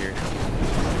your feet here.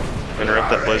 Interrupt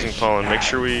that blazing pollen. Make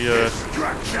sure we get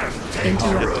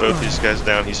both these guys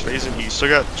down. He's phasing. He's still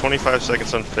got 25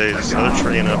 seconds on phase. Another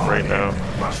treeing up right now.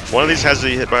 One of these has to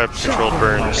be hit by a controlled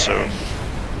burn, so.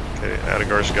 Okay,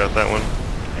 Adagar's got that one.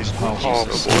 He's oh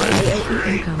boy.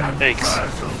 AOE incoming. Thanks.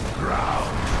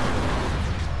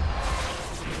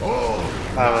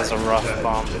 That was a rough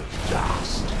bomb.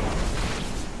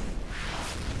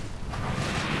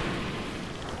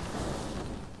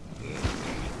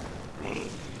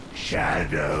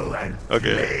 Shadow and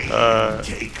Okay, flame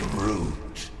take root.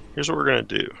 here's what we're gonna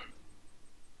do.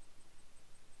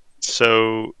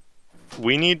 So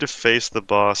we need to face the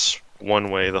boss one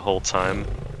way the whole time.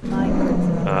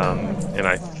 And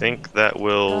I think that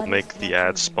will make the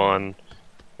ad spawn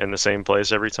in the same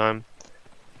place every time.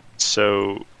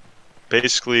 So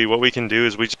basically what we can do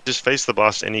is we just face the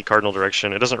boss any cardinal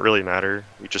direction. It doesn't really matter.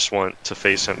 We just want to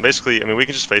face him. Basically, I mean, we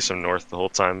can just face him north the whole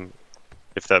time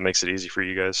if that makes it easy for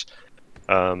you guys.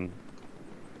 And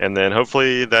then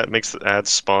hopefully that makes the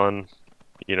ads spawn,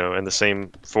 you know, in the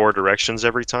same 4 directions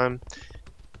every time.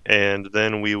 And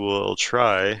then we will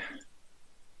try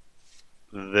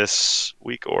this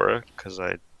weak aura, because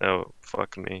oh,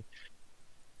 fuck me.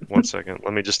 1 second,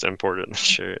 let me just import it and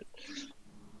share it.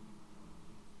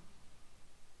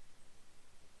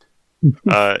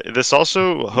 This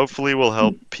also hopefully will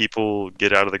help people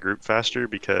get out of the group faster,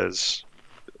 because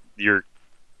you're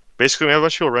basically, we have a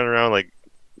bunch of people running around like,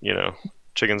 you know,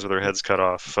 chickens with their heads cut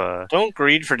off. Don't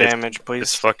greed for damage, please.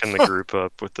 It's fucking the group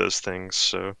up with those things,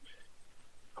 so.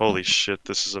 Holy shit,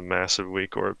 this is a massive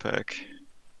weak aura pack.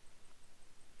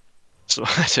 So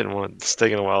I didn't want, it's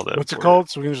taking a while to What's it import called?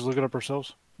 So we can just look it up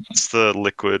ourselves. It's the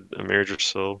liquid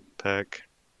Emerger pack.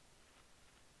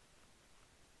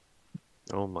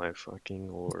 Oh my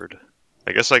fucking lord.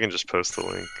 I guess I can just post the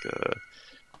link.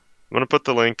 I'm gonna put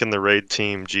the link in the raid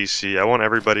team GC. I want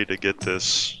everybody to get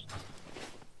this.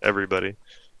 Everybody.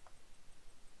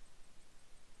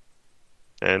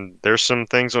 And there's some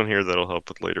things on here that'll help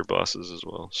with later bosses as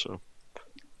well, so.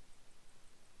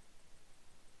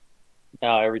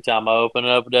 Now every time I open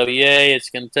up WA, it's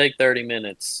gonna take 30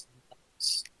 minutes.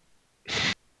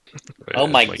 Oh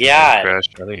my god! I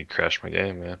think it crashed my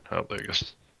game, man. Oh, there it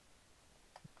goes.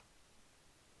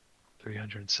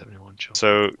 371 children.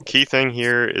 So key thing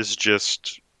here is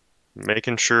just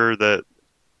making sure that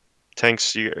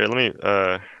tanks. Let me.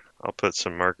 I'll put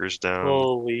some markers down.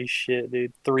 Holy shit,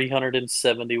 dude!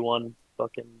 371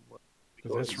 fucking.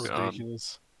 That's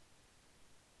ridiculous.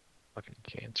 Fucking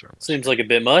cancer. Seems like a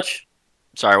bit much.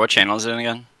 Sorry, what channel is it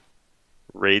again?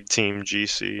 Raid Team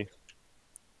GC.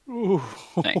 Ooh.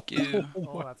 Thank you.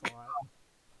 Oh, that's a lot.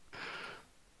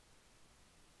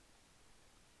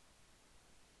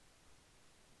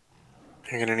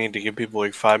 You're gonna need to give people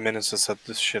like 5 minutes to set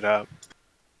this shit up.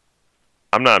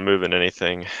 I'm not moving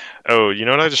anything. Oh, you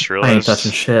know what I just realized? I ain't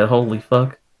touching shit. Holy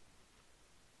fuck.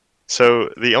 So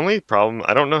the only problem,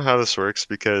 I don't know how this works,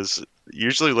 because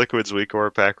usually Liquid's weak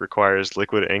aura pack requires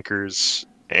liquid anchors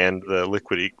and the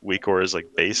liquid weak aura's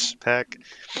like base pack.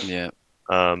 Yeah.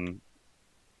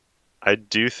 I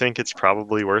do think it's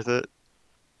probably worth it,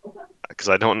 because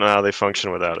I don't know how they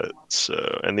function without it.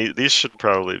 So, and these should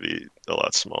probably be a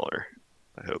lot smaller,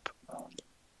 I hope.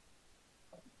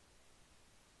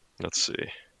 Let's see.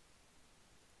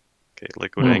 Okay,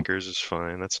 liquid anchors is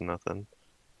fine. That's nothing.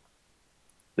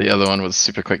 The other one was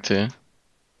super quick too.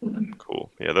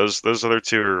 Cool. Yeah, those other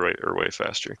two are way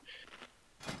faster.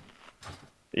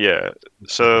 Yeah.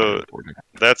 So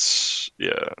that's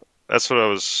what I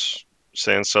was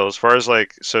saying. So as far as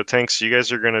like, so tanks, you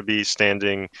guys are gonna be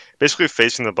standing basically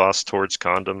facing the boss towards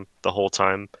Condom the whole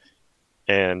time,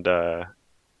 and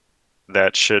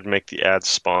that should make the ads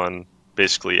spawn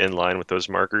basically in line with those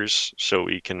markers, so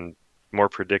we can more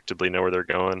predictably know where they're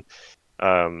going.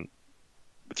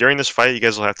 During this fight, you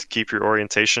guys will have to keep your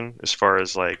orientation as far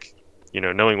as like, you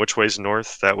know, knowing which way's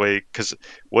north. That way, because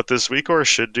what this weak aura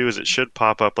should do is it should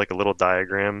pop up like a little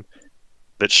diagram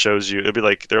that shows you. It'll be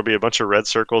like there'll be a bunch of red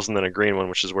circles and then a green one,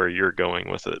 which is where you're going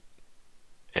with it.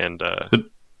 And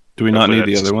do we not need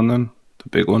the other one then? The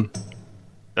big one?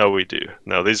 Oh, we do.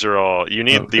 No, these are all you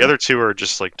need. Okay. The other two are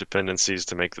just like dependencies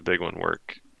to make the big one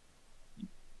work,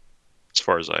 as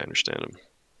far as I understand them.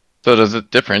 So does it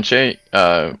differentiate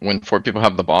when 4 people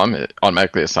have the bomb? It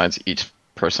automatically assigns each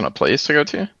person a place to go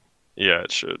to? Yeah,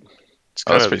 it should. It's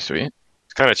that's pretty sweet.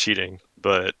 It's kind of cheating,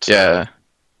 but yeah,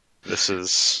 this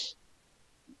is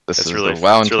really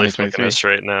WoW in it's really 2023 fucking us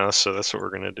right now. So that's what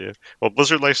we're gonna do. Well,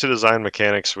 Blizzard likes to design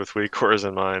mechanics with weak cores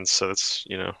in mind, so it's,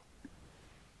 you know,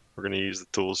 we're gonna use the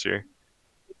tools here.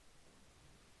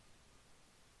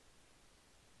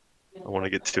 I want to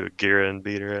get to a Gira and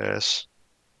beat her ass.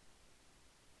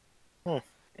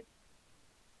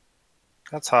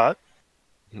 That's hot.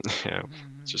 Yeah,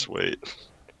 just wait.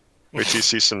 Wait till you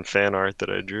see some fan art that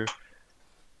I drew.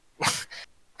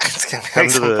 It's gonna be like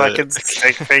some fucking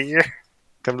stick figure.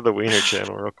 Come to the Wiener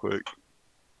channel real quick.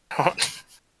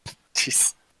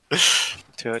 Jeez.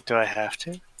 Do I have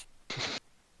to?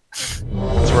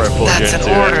 That's where I pulled you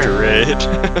into after raid.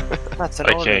 That's an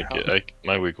I order. can't get.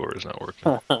 My weak order is not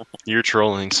working. You're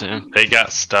trolling, Sam. They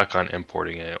got stuck on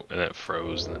importing it and it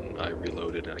froze, and then I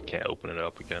reloaded and I can't open it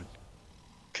up again.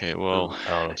 Okay, well,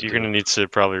 you're gonna need to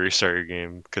probably restart your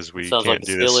game because we Sounds can't like a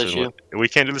do skill this. issue. We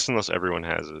can't do this unless everyone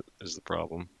has it. Is the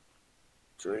problem?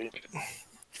 Great.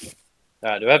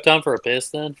 Alright, do I have time for a piss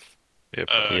then?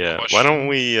 Yeah. Why don't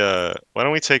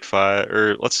we take 5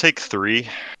 or let's take 3,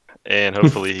 and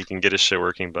hopefully he can get his shit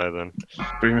working by then.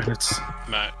 3 minutes.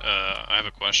 Matt, I have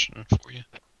a question for you.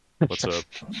 What's up?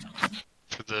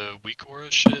 For the weak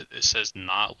aura shit, it says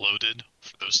not loaded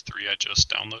for those 3 I just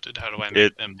downloaded. How do I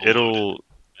make them loaded? It'll.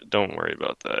 Don't worry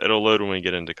about that. It'll load when we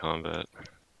get into combat.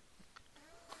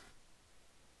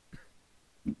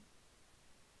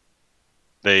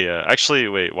 They actually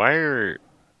wait. Why are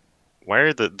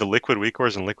the liquid weak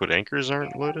ores and liquid anchors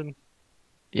aren't loaded?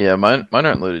 Yeah, mine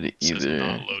aren't loaded either.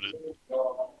 Not loaded.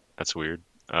 That's weird.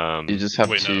 You just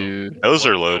have to. Those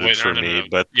are loaded for me,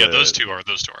 but yeah, those two are.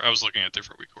 I was looking at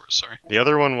different weak ores. Sorry. The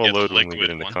other one will Yeah, the load when we get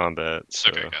liquid into one. combat. So.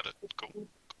 Okay, got it. Cool. Cool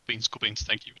beans.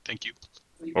 Thank you.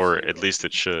 Or at least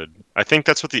it should. I think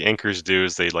that's what the anchors do.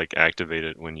 Is they like activate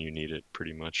it when you need it,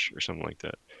 pretty much, or something like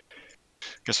that.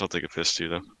 Guess I'll take a piss too,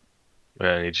 though.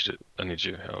 Yeah, I need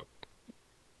you help.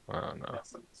 I don't know.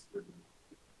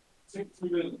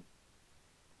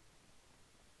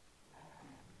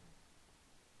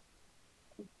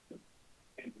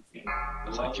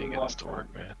 I can't get this to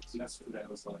work, man. It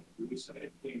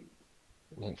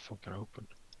won't fucking open.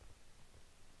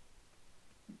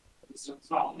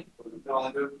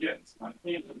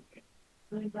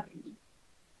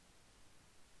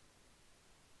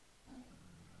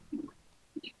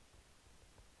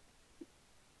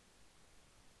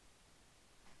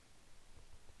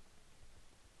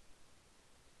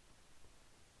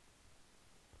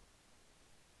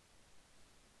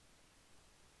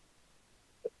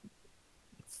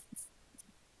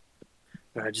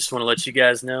 I just want to let you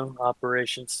guys know,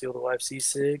 Operation Steal the Wife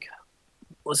C-Sig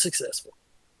was successful.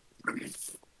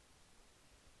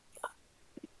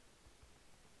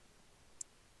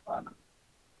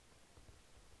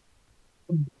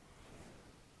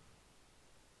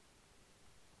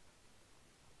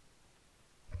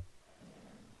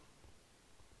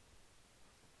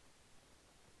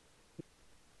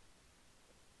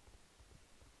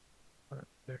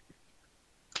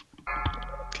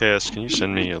 Cass, can you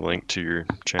send me a link to your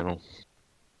channel?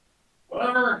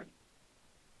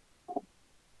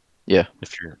 Yeah.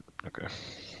 If you're okay.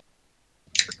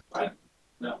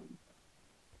 No.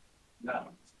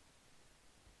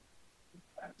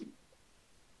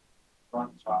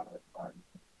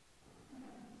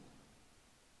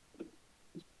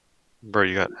 Bro,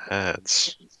 you got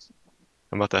ads.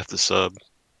 I'm about to have to sub.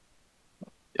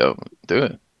 Yo, do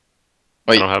it.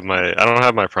 I don't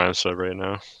have my Prime sub right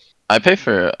now. I pay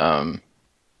for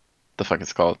the fuck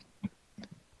it's called.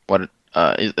 What?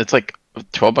 It's like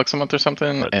 $12 a month or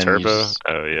something. And Turbo? just...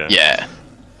 Oh yeah. Yeah.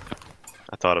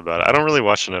 I thought about it. I don't really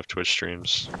watch enough Twitch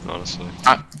streams, honestly.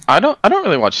 I don't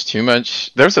really watch too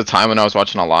much. There was a time when I was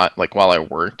watching a lot, like while I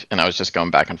worked, and I was just going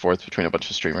back and forth between a bunch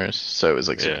of streamers, so it was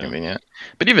like super convenient.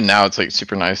 But even now, it's like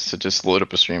super nice to just load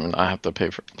up a stream and not have to pay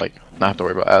for not have to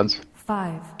worry about ads.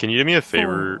 5. Can you do me a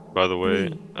favor, by the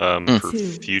way, for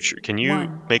future? Can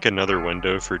you make another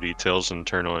window for details and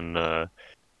turn on? I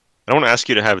don't want to ask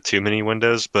you to have too many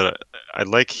windows, but I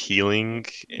like healing,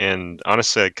 and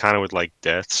honestly, I kind of would like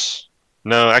deaths.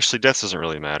 No, actually, deaths doesn't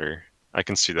really matter. I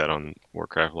can see that on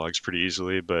Warcraft logs pretty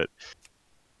easily, but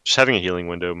just having a healing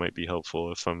window might be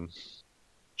helpful if I'm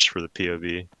just for the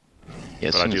POV.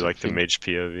 Yeah, but I do like the mage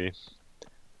POV.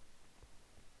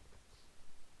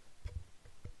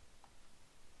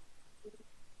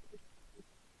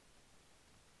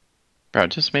 Bro, I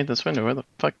just made this window. Where the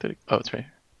fuck did it? Oh, it's right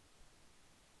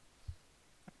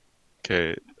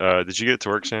here. Okay, did you get it to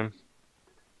work, Sam?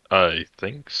 I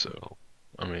think so.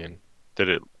 I mean, did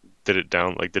it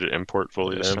import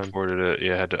fully this time? Imported it.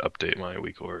 Yeah, I had to update my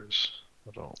weak ores.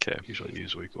 I don't usually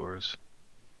use weak ores.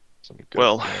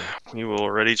 Well, we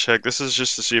will ready check. This is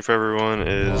just to see if everyone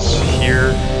is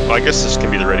here. Well, I guess this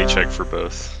can be the ready check for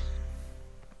both.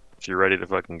 If you're ready to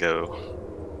fucking go.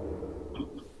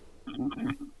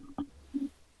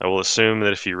 I will assume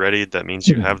that if you readied, that means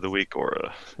you have the weak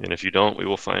aura. And if you don't, we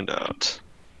will find out.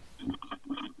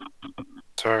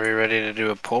 So are we ready to do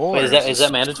a poll? Wait, is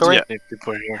that mandatory? Yeah.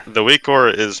 The weak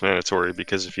aura is mandatory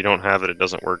because if you don't have it, it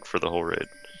doesn't work for the whole raid.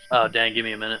 Oh, dang, give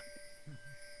me a minute.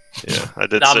 Yeah, I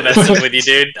did I'm say messing with you,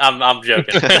 dude. I'm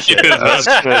joking.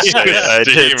 I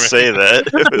did say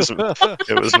that.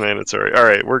 It was mandatory.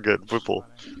 Alright, we're good. We pull.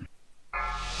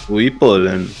 We pull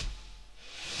it in.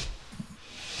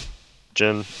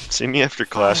 Jen, see me after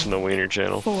class in the Wiener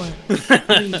channel. 4,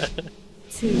 3,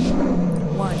 2,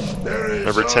 1.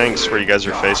 Remember tanks where you guys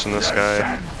are facing this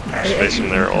guy? Just facing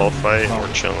there all fight and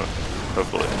we're chilling.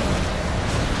 Hopefully.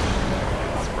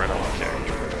 Right on the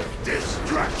character.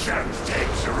 Destruction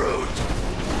takes root.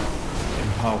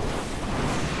 Oh.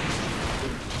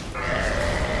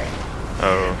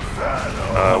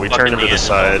 We turned to the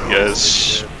side,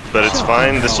 guys. But it's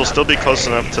fine. This will still be close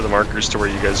enough to the markers to where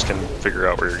you guys can figure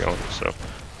out where you're going, so.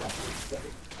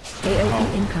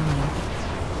 AOE incoming.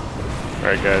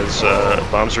 Alright, guys.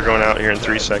 Bombs are going out here in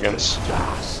 3 seconds.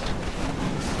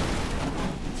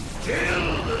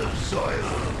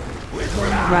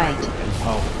 Right.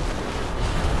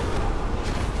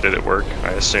 Did it work?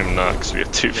 I assume not, because we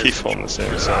have 2 people on the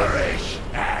same side.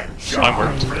 Mine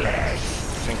worked. I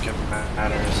think it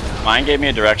matters. Mine gave me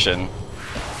a direction.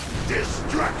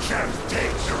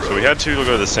 So we had 2 to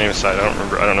go to the same side. I don't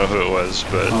remember. I don't know who it was,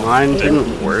 but Mine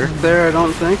didn't work there, I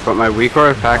don't think. But my weak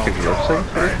aura package looks like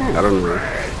it's working. I don't know.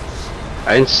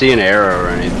 I didn't see an arrow or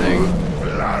anything.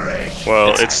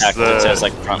 Well, it's the. It says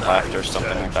like front left or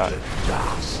something like that.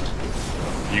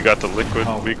 You got the liquid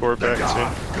weak orb back too.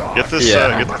 Get this.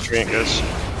 Get the train, guys.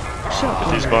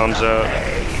 Get these bombs out.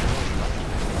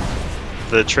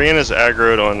 The train is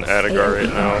aggroed on Adagar right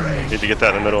now. Need to get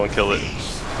that in the middle and kill it.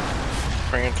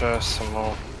 Bring it to us and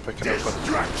we'll pick it up with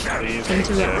leave.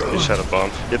 Yeah, we just had a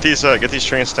bomb. Get these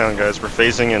trains down, guys. We're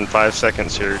phasing in 5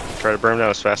 seconds here. Try to burn them down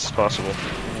as fast as possible.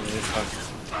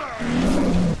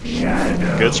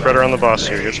 Good spreader on the boss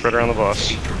here. Good spreader on the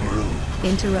boss.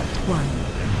 Interrupt 1.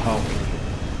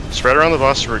 Spreader on the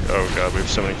boss. Oh god, we have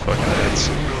so many fucking hits.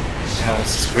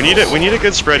 We need it. We need a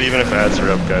good spread, even if ads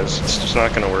are up, guys. It's just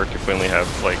not gonna work if we only have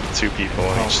like 2 people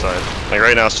on each side. Like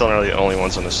right now, still are the only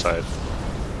ones on this side.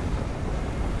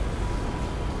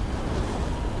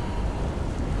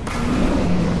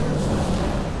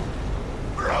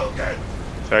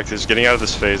 The fact is, getting out of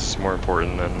this phase is more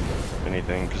important than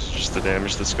anything, because it's just the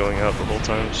damage that's going out the whole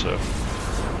time, so.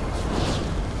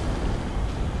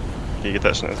 Can you get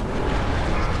that snow?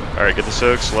 Alright, get the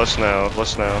soaks, less now,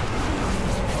 less now.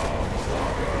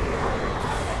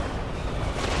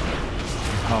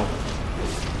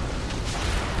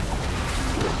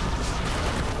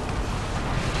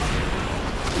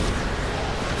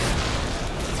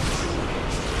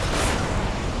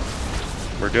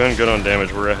 We're doing good on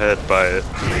damage. We're ahead by a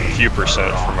few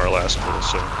percent from our last pull,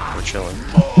 so we're chilling.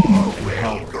 We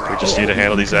just need to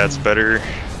handle these ads better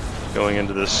going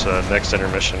into this next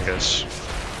intermission, guys.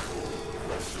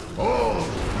 All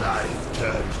life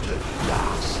turns to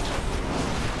dust.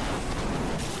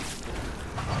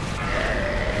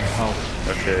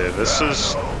 Okay, this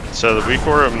is... So the weak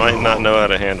aura might not know how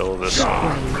to handle this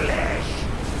one.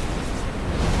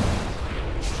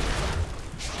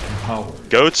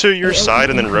 Go to your side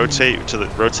and then rotate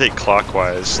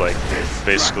clockwise, like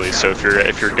basically. So if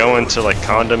you're going to like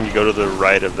condom, you go to the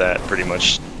right of that pretty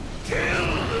much,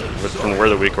 from where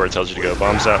the weak aura tells you to go.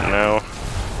 Bombs out now.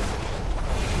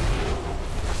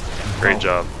 Great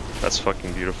job. That's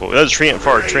fucking beautiful. That's Treant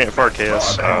far,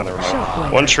 chaos. Oh, never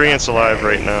mind. One Treant's alive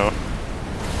right now.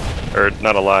 Or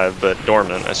not alive, but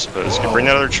dormant, I suppose. You can bring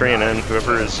that other Treant in.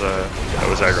 Whoever is that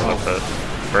was aggro with that.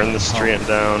 Burn this Treant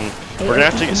down. We're gonna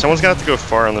have to. Someone's gonna have to go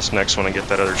far on this next one and get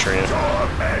that other Treant.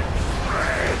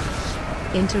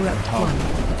 Interrupt 1.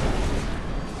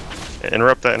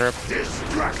 Interrupt that. Okay.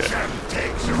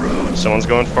 Someone's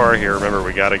going far here. Remember,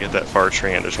 we gotta get that far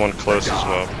Treant. There's one close as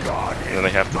well, and then they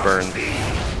have to burn.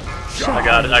 I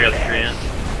got it. I got the Treant.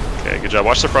 Okay, good job.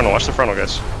 Watch the frontal. Watch the frontal,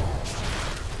 guys.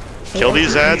 Kill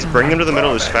these ads. Bring them to the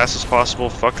middle as fast as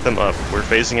possible. Fuck them up. We're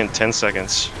phasing in 10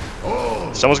 seconds.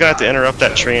 Someone's gonna have to interrupt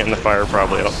that Treant in the fire,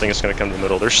 probably. I don't think it's gonna come to the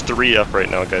middle. There's 3 up right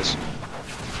now, guys.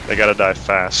 They gotta die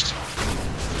fast.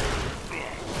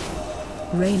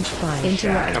 Range 5.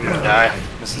 Interrupt. I'm gonna die.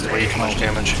 This is way too much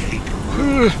damage.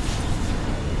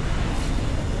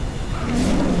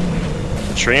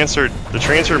 The Treants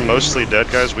are mostly dead,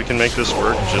 guys. We can make this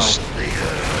work. Just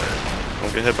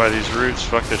don't get hit by these roots.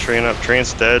 Fuck the Treant up.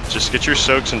 Treant's dead. Just get your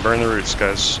soaks and burn the roots,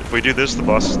 guys. If we do this, the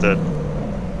boss is dead.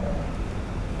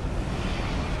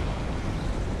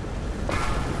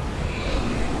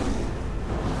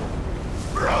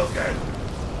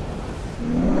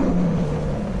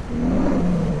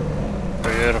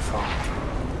 Beautiful.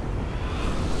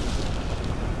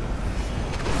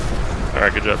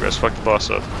 Alright, good job, guys. Fuck the boss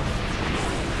up.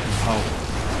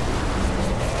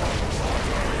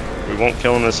 We won't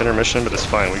kill him in this intermission, but it's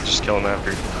fine. We can just kill him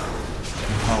after.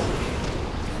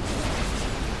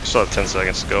 We still have 10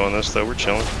 seconds to go on this, though. We're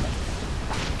chilling.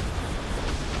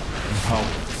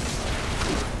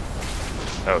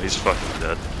 Oh, he's fucking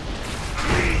dead.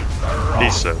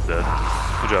 He's so dead.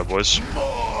 Good job, boys.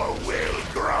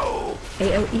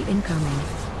 AOE incoming.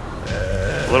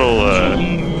 Little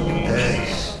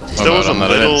still was a I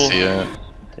didn't little. see it.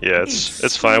 Yeah,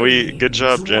 it's fine. Good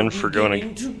job, Jen, for going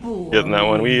and getting that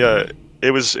one.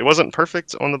 It wasn't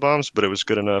perfect on the bombs, but it was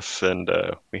good enough, and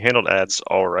we handled ads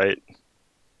all right.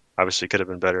 Obviously, could have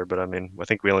been better, but I mean, I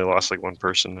think we only lost like one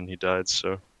person and he died.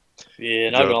 So yeah,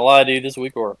 not gonna lie, dude, this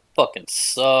week or fucking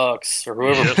sucks. Or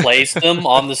whoever placed them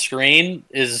on the screen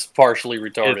is partially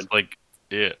retarded. It's like,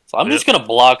 yeah. So I'm just gonna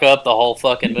block up the whole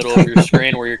fucking middle of your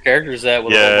screen where your character's at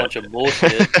with a whole bunch of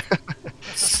bullshit.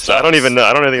 So I don't even know.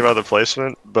 I don't know anything about the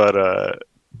placement, but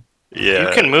yeah.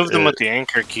 You can move them with the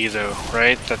anchor key, though,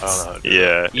 right? That's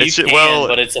yeah. You can,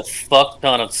 but it's a fuck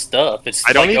ton of stuff. It's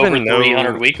I don't like even over know.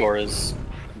 300 weak auras.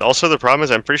 Also, the problem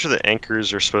is I'm pretty sure the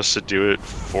anchors are supposed to do it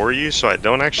for you, so I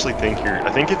don't actually think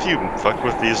I think if you fuck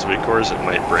with these weak auras, it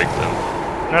might break them.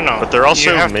 No. But they're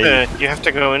also you have made. You have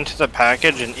to go into the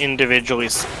package and individually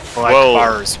select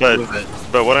bars.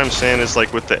 But what I'm saying is,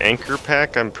 like with the anchor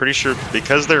pack, I'm pretty sure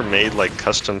because they're made like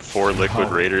custom for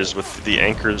Liquid Raiders, with the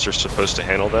anchors are supposed to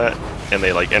handle that, and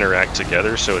they like interact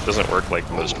together, so it doesn't work like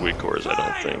most weak auras. I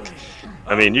don't think.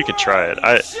 I mean, you could try it.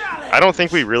 I don't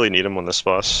think we really need them on this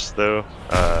boss, though.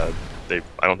 I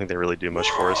don't think they really do much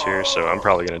for us here, so I'm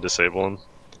probably going to disable them.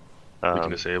 We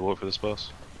can disable it for this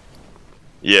boss.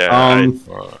 Yeah,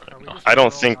 I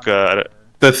don't think.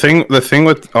 The thing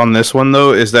with on this one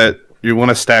though is that you want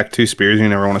to stack 2 spears, you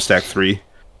never want to stack 3.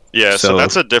 Yeah, so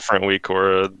that's a different weak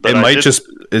aura. It might just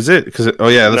is it because that's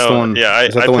the one. Yeah,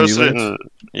 I posted it in.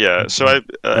 Yeah, so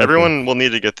everyone Okay. will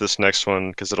need to get this next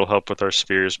one because it'll help with our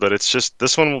spears. But it's just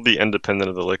this one will be independent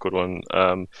of the liquid one.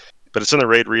 But it's in the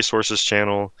raid resources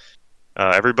channel.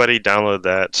 Everybody download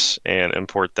that and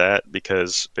import that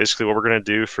because basically what we're gonna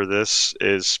do for this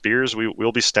is spears.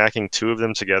 We'll be stacking 2 of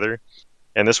them together,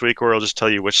 and this week where I'll just tell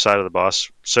you which side of the boss.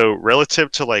 So relative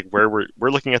to like where we're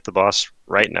looking at the boss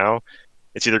right now,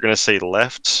 it's either gonna say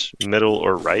left, middle,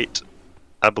 or right.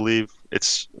 I believe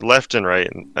it's left and right,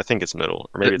 and I think it's middle,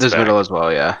 or maybe it's There's back. middle as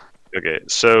well, yeah. Okay,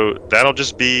 so that'll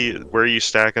just be where you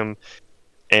stack them,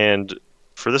 and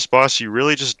for this boss, you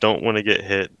really just don't want to get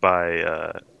hit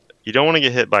by. You don't want to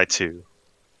get hit by 2.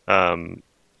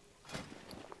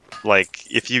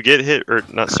 Like if you get hit, or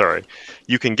not, sorry,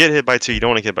 you can get hit by 2. You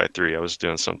don't want to get hit by 3. I was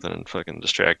doing something and fucking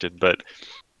distracted, but.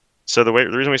 So the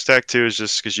reason we stack 2 is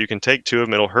just because you can take 2 of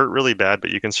them. It'll hurt really bad,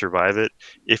 but you can survive it.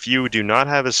 If you do not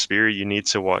have a spear, you need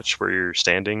to watch where you're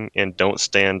standing and don't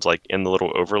stand like in the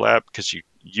little overlap because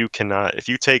you cannot. If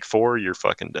you take 4, you're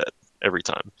fucking dead every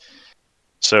time.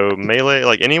 So melee,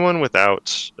 like anyone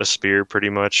without a spear, pretty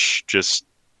much just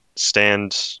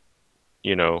stand,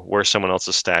 where someone else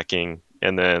is stacking,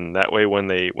 and then that way when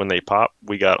they pop,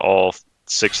 we got all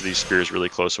 6 of these spears really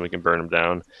close and we can burn them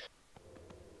down.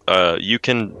 You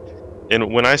can,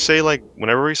 and when I say like,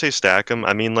 whenever we say stack them,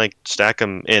 I mean like stack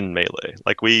them in melee.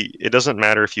 Like it doesn't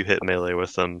matter if you hit melee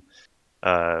with them.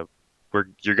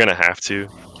 You're gonna have to.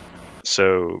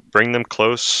 So bring them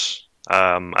close.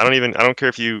 I don't care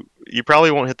if you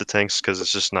probably won't hit the tanks because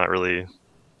it's just not really,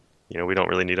 we don't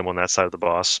really need them on that side of the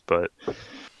boss. But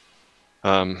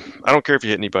I don't care if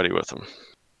you hit anybody with them.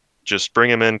 Just bring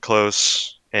them in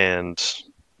close and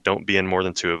don't be in more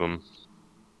than 2 of them.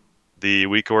 The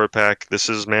weak aura pack, this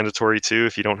is mandatory too.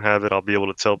 If you don't have it, I'll be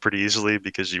able to tell pretty easily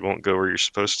because you won't go where you're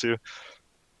supposed to.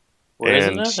 Where is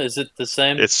it now? Is it the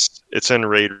same? It's in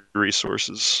raid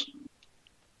resources.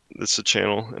 It's a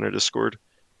channel in our Discord.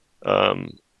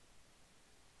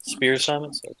 Spear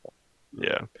assignments? Okay.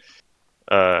 Yeah.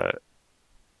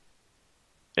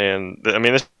 I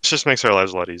mean, this just makes our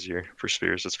lives a lot easier for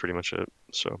spears. That's pretty much it.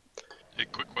 So. Hey,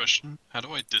 quick question. How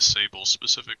do I disable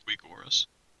specific weak auras?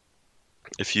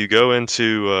 If you go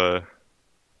into,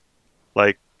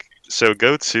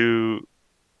 go to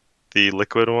the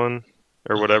liquid one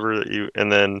or whatever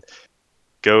and then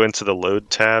go into the load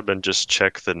tab and just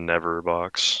check the never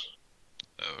box.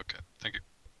 Oh, okay. Thank you.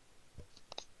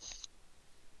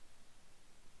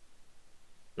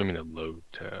 I mean, a load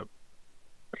tab.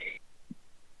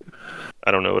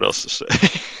 I don't know what else to say.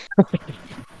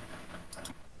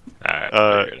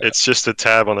 It's just a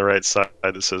tab on the right side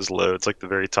that says load. It's like the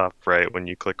very top right when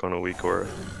you click on a weak aura.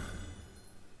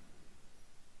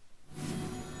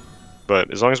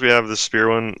 But as long as we have the spear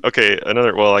one, okay.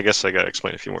 Well, I guess I gotta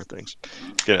explain a few more things.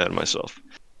 Getting ahead of myself.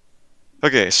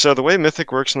 Okay, so the way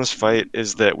Mythic works in this fight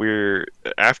is that we're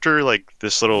after like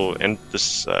this little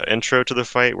intro to the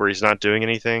fight where he's not doing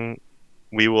anything,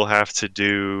 we will have to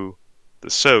do the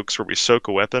soaks where we soak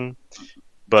a weapon.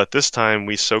 But this time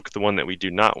we soak the one that we do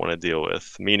not want to deal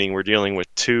with, meaning we're dealing with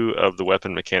 2 of the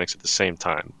weapon mechanics at the same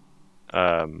time.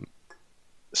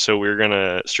 So we're going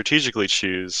to strategically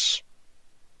choose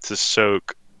to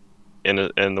soak in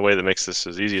the way that makes this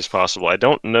as easy as possible. I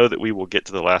don't know that we will get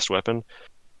to the last weapon,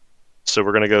 so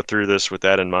we're going to go through this with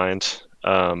that in mind.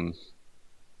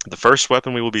 The first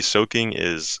weapon we will be soaking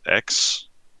is X,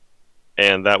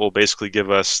 and that will basically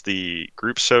give us the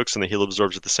group soaks and the heal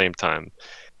absorbs at the same time,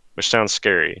 which sounds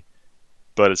scary,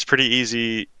 but it's pretty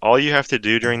easy. All you have to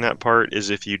do during that part is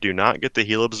if you do not get the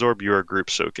heal absorb, you are group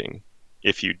soaking.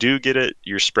 If you do get it,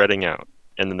 you're spreading out,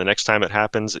 and then the next time it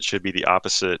happens, it should be the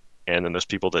opposite, and then those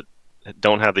people that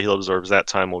don't have the heal absorbs that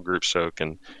time will group soak,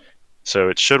 and so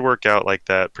it should work out like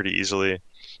that pretty easily.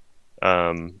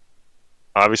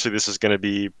 Obviously, this is going to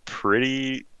be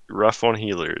pretty rough on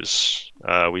healers.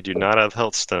 We do not have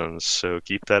health stones, so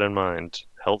keep that in mind.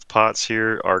 Health pots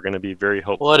here are going to be very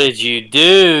helpful. What did you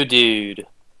do, dude?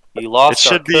 You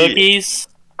lost our cookies?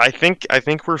 I think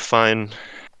we're fine.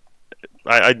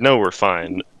 I know we're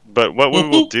fine. But what we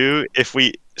will do if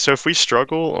we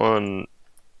struggle on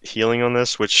healing on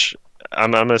this, which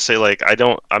I'm gonna say, like,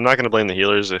 I'm not gonna blame the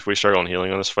healers if we struggle on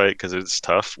healing on this fight because it's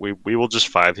tough. We will just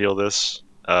 5 heal this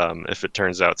if it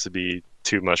turns out to be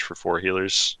too much for 4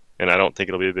 healers, and I don't think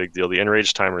it'll be a big deal. The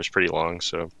enrage timer is pretty long,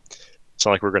 so it's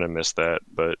not like we're gonna miss that.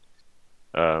 But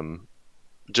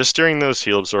just during those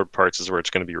heal absorb parts is where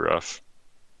it's gonna be rough.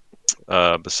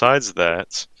 Besides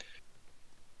that,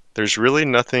 there's really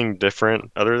nothing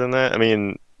different other than that. I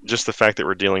mean, just the fact that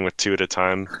we're dealing with 2 at a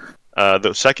time.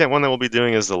 The second one that we'll be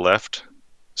doing is the left.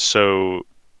 So,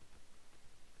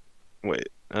 wait,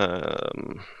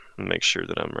 make sure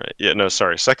that I'm right. Yeah, no,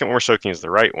 sorry. Second one we're soaking is the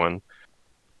right one.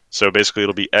 So basically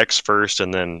it'll be X first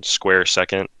and then square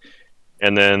second.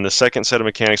 And then the second set of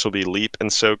mechanics will be leap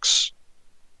and soaks.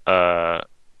 So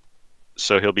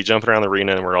he'll be jumping around the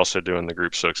arena, and we're also doing the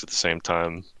group soaks at the same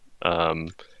time.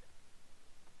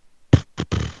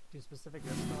 Do specific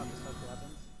groups still have to soak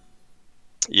weapons?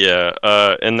 Yeah,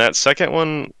 and that second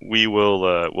one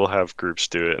we'll have groups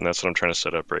do it, and that's what I'm trying to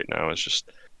set up right now. Is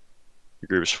just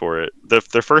groups for it.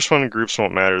 The first one groups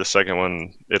won't matter. The second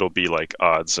one it'll be like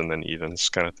odds and then evens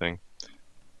kind of thing.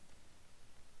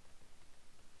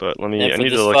 But let me. And I for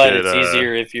need this to look fight, at. it's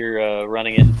easier if you're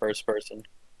running it in first person.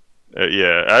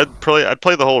 Yeah, I'd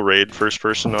play the whole raid first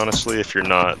person. Honestly, if you're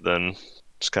not, then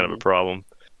it's kind of a problem.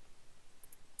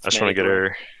 I just want to get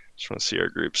our. Just want to see our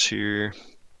groups here.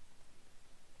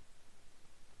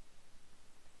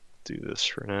 Do this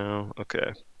for now.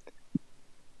 Okay.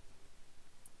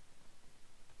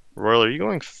 Royal, are you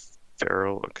going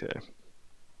feral? Okay.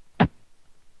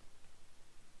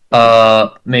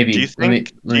 Maybe. Do you think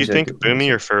check it.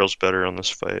 Boomy or Feral's better on this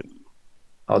fight?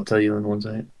 I'll tell you in 1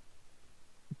 second.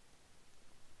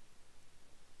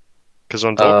 Because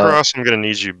on Delcross, I'm gonna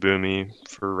need you Boomy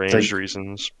for range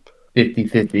reasons.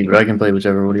 50-50, but I can play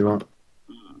whichever. What do you want?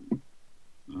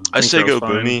 I say go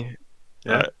fine. Boomy.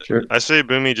 Yeah, sure. I say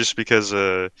Boomy just because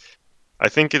I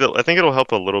think it'll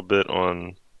help a little bit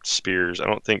on spears. I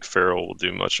don't think Feral will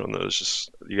do much on those.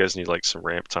 Just you guys need like some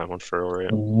ramp time on Feral,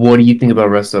 right? What do you think about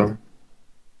Resto?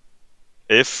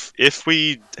 If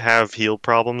we have heal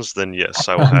problems, then yes,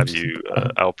 I will have you.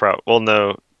 Well,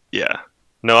 no, yeah,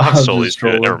 no, I'll have I'll Solis just do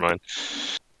it. troll Never him. mind.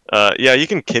 Yeah, you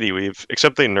can kitty weave,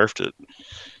 except they nerfed it.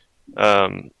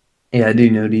 Yeah, I do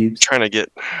know Deebs. Trying to get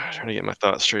my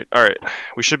thoughts straight. All right,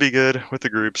 we should be good with the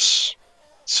groups.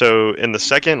 So in the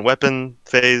second weapon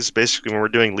phase, basically when we're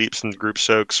doing leaps and group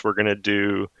soaks, we're gonna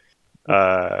do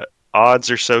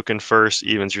odds are soaking first,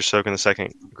 evens you're soaking the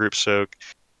second group soak.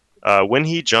 When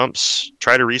he jumps,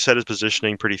 try to reset his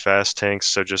positioning pretty fast, tanks.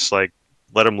 So just like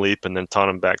let him leap and then taunt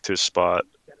him back to his spot.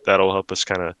 That'll help us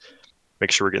kind of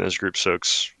make sure we're getting those group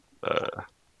soaks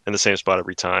in the same spot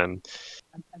every time.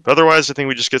 But otherwise, I think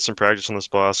we just get some practice on this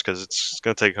boss because it's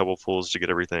going to take a couple pulls to get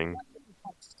everything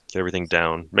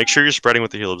down. Make sure you're spreading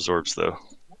with the heal absorbs though.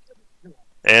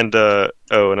 And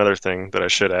another thing that I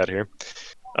should add here,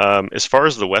 as far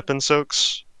as the weapon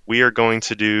soaks, we are going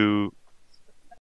to do